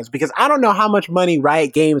Dragons, because I don't know how much money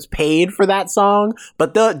Riot Games paid for that song,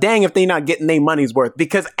 but dang if they not getting their money's worth,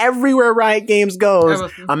 because everywhere Riot Games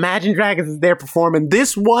goes, Imagine Dragons is there performing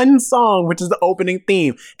this one song, which is the opening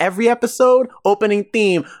theme. Every episode, opening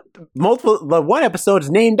theme. The one episode is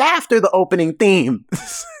named after the opening theme.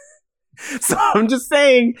 So I'm just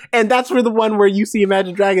saying, and that's for the one where you see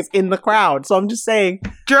Imagine Dragons in the crowd. So I'm just saying,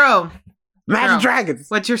 Jerome, Imagine Dragons.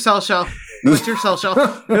 what's your social? What's your social?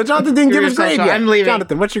 No, Jonathan didn't give his grade yet. I'm leaving.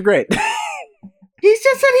 Jonathan, what's your grade? He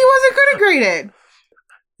just said he wasn't going to grade it.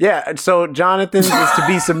 Yeah, so Jonathan's is to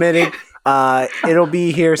be submitted. It'll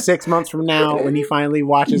be here 6 months from now when he finally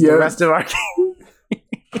watches the rest of Arcane.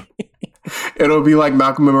 It'll be like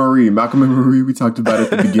Malcolm and Marie. Malcolm and Marie, we talked about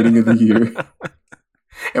at the beginning of the year.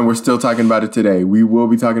 And we're still talking about it today. We will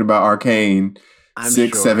be talking about Arcane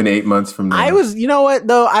 6, 7, 8 months from now. You know what,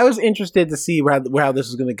 though? I was interested to see how this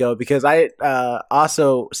was going to go because I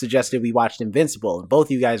also suggested we watched Invincible, and both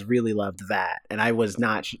of you guys really loved that. And I was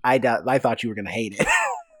not, I thought you were going to hate it,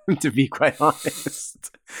 to be quite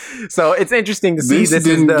honest. So it's interesting to see this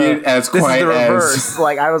is the reverse.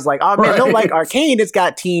 Like I was like, oh man, he'll like Arcane. It's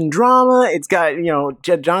got teen drama. It's got,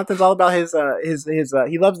 Jonathan's all about his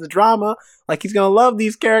he loves the drama. Like he's gonna love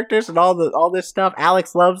these characters and all this stuff.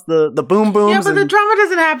 Alex loves the boom booms. Yeah, but the drama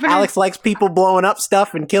doesn't happen. Alex likes people blowing up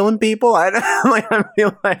stuff and killing people. I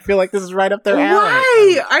feel like this is right up their alley.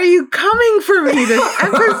 Why are you coming for me this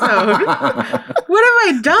episode? What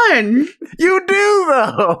have I done? You do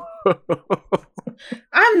though.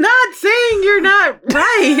 I'm not saying you're not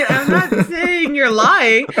right. I'm not saying you're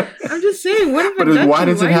lying. I'm just saying, what have I done? Why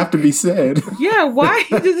does it have to be said? Yeah, why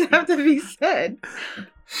does it have to be said?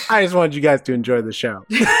 I just wanted you guys to enjoy the show.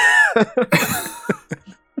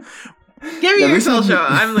 Give me your social.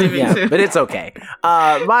 I'm leaving soon. But it's okay.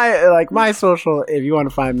 My social, if you want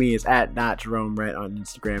to find me, is at @JeromeRett on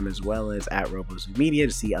Instagram as well as @RoboZooMedia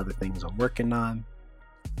to see other things I'm working on.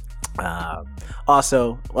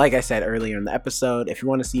 Also, like I said earlier in the episode, if you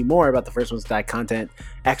want to see more about the First Ones to Die content,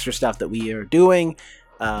 extra stuff that we are doing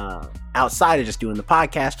outside of just doing the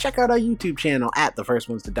podcast, check out our YouTube channel at The First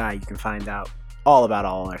Ones to Die. You can find out all about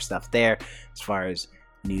all our stuff there as far as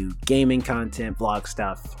new gaming content, vlog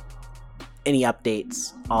stuff, any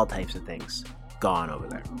updates, all types of things. Go on over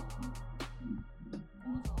there.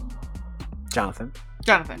 Jonathan.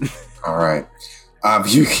 All right.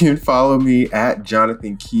 You can follow me at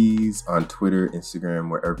Jonathan Keys on Twitter, Instagram,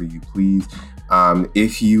 wherever you please.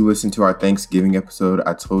 If you listen to our Thanksgiving episode,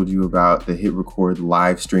 I told you about the Hit Record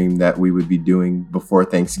live stream that we would be doing before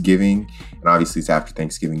Thanksgiving. And obviously it's after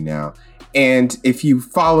Thanksgiving now. And if you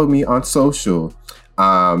follow me on social,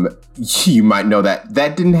 you might know that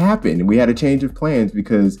didn't happen. We had a change of plans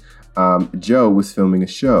because Joe was filming a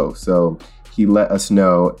show. So he let us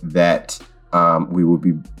know that we will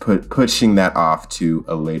be pushing that off to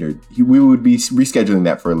a later. We would be rescheduling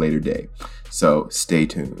that for a later day. So stay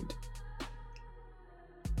tuned.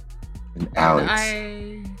 And Alex.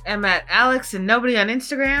 I am at Alex and Nobody on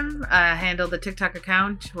Instagram. I handle the TikTok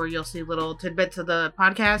account where you'll see little tidbits of the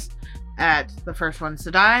podcast at The First Ones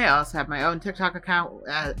to Die. I also have my own TikTok account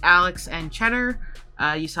at Alex and Cheddar.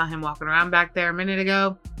 You saw him walking around back there a minute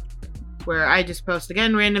ago, where I just post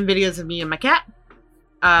again random videos of me and my cat.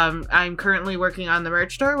 I'm currently working on the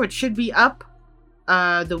merch store, which should be up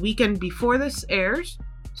the weekend before this airs.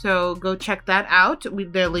 So go check that out.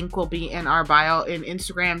 The link will be in our bio in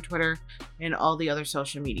Instagram, Twitter, and all the other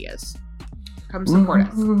social medias. Come support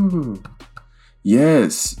us.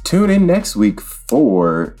 Yes. Tune in next week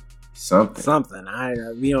for something.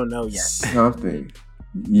 We don't know yet. Something.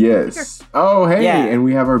 Yes. Oh, hey. Yeah. And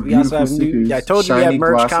we have our beautiful stickers. I told you we have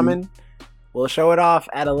merch coming. We'll show it off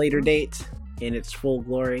at a later date in its full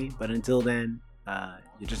glory. But until then,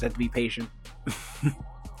 you just have to be patient.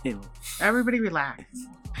 Everybody relax.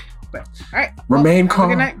 But, all right. Remain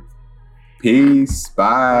calm. Good night. Peace.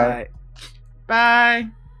 Bye. Bye.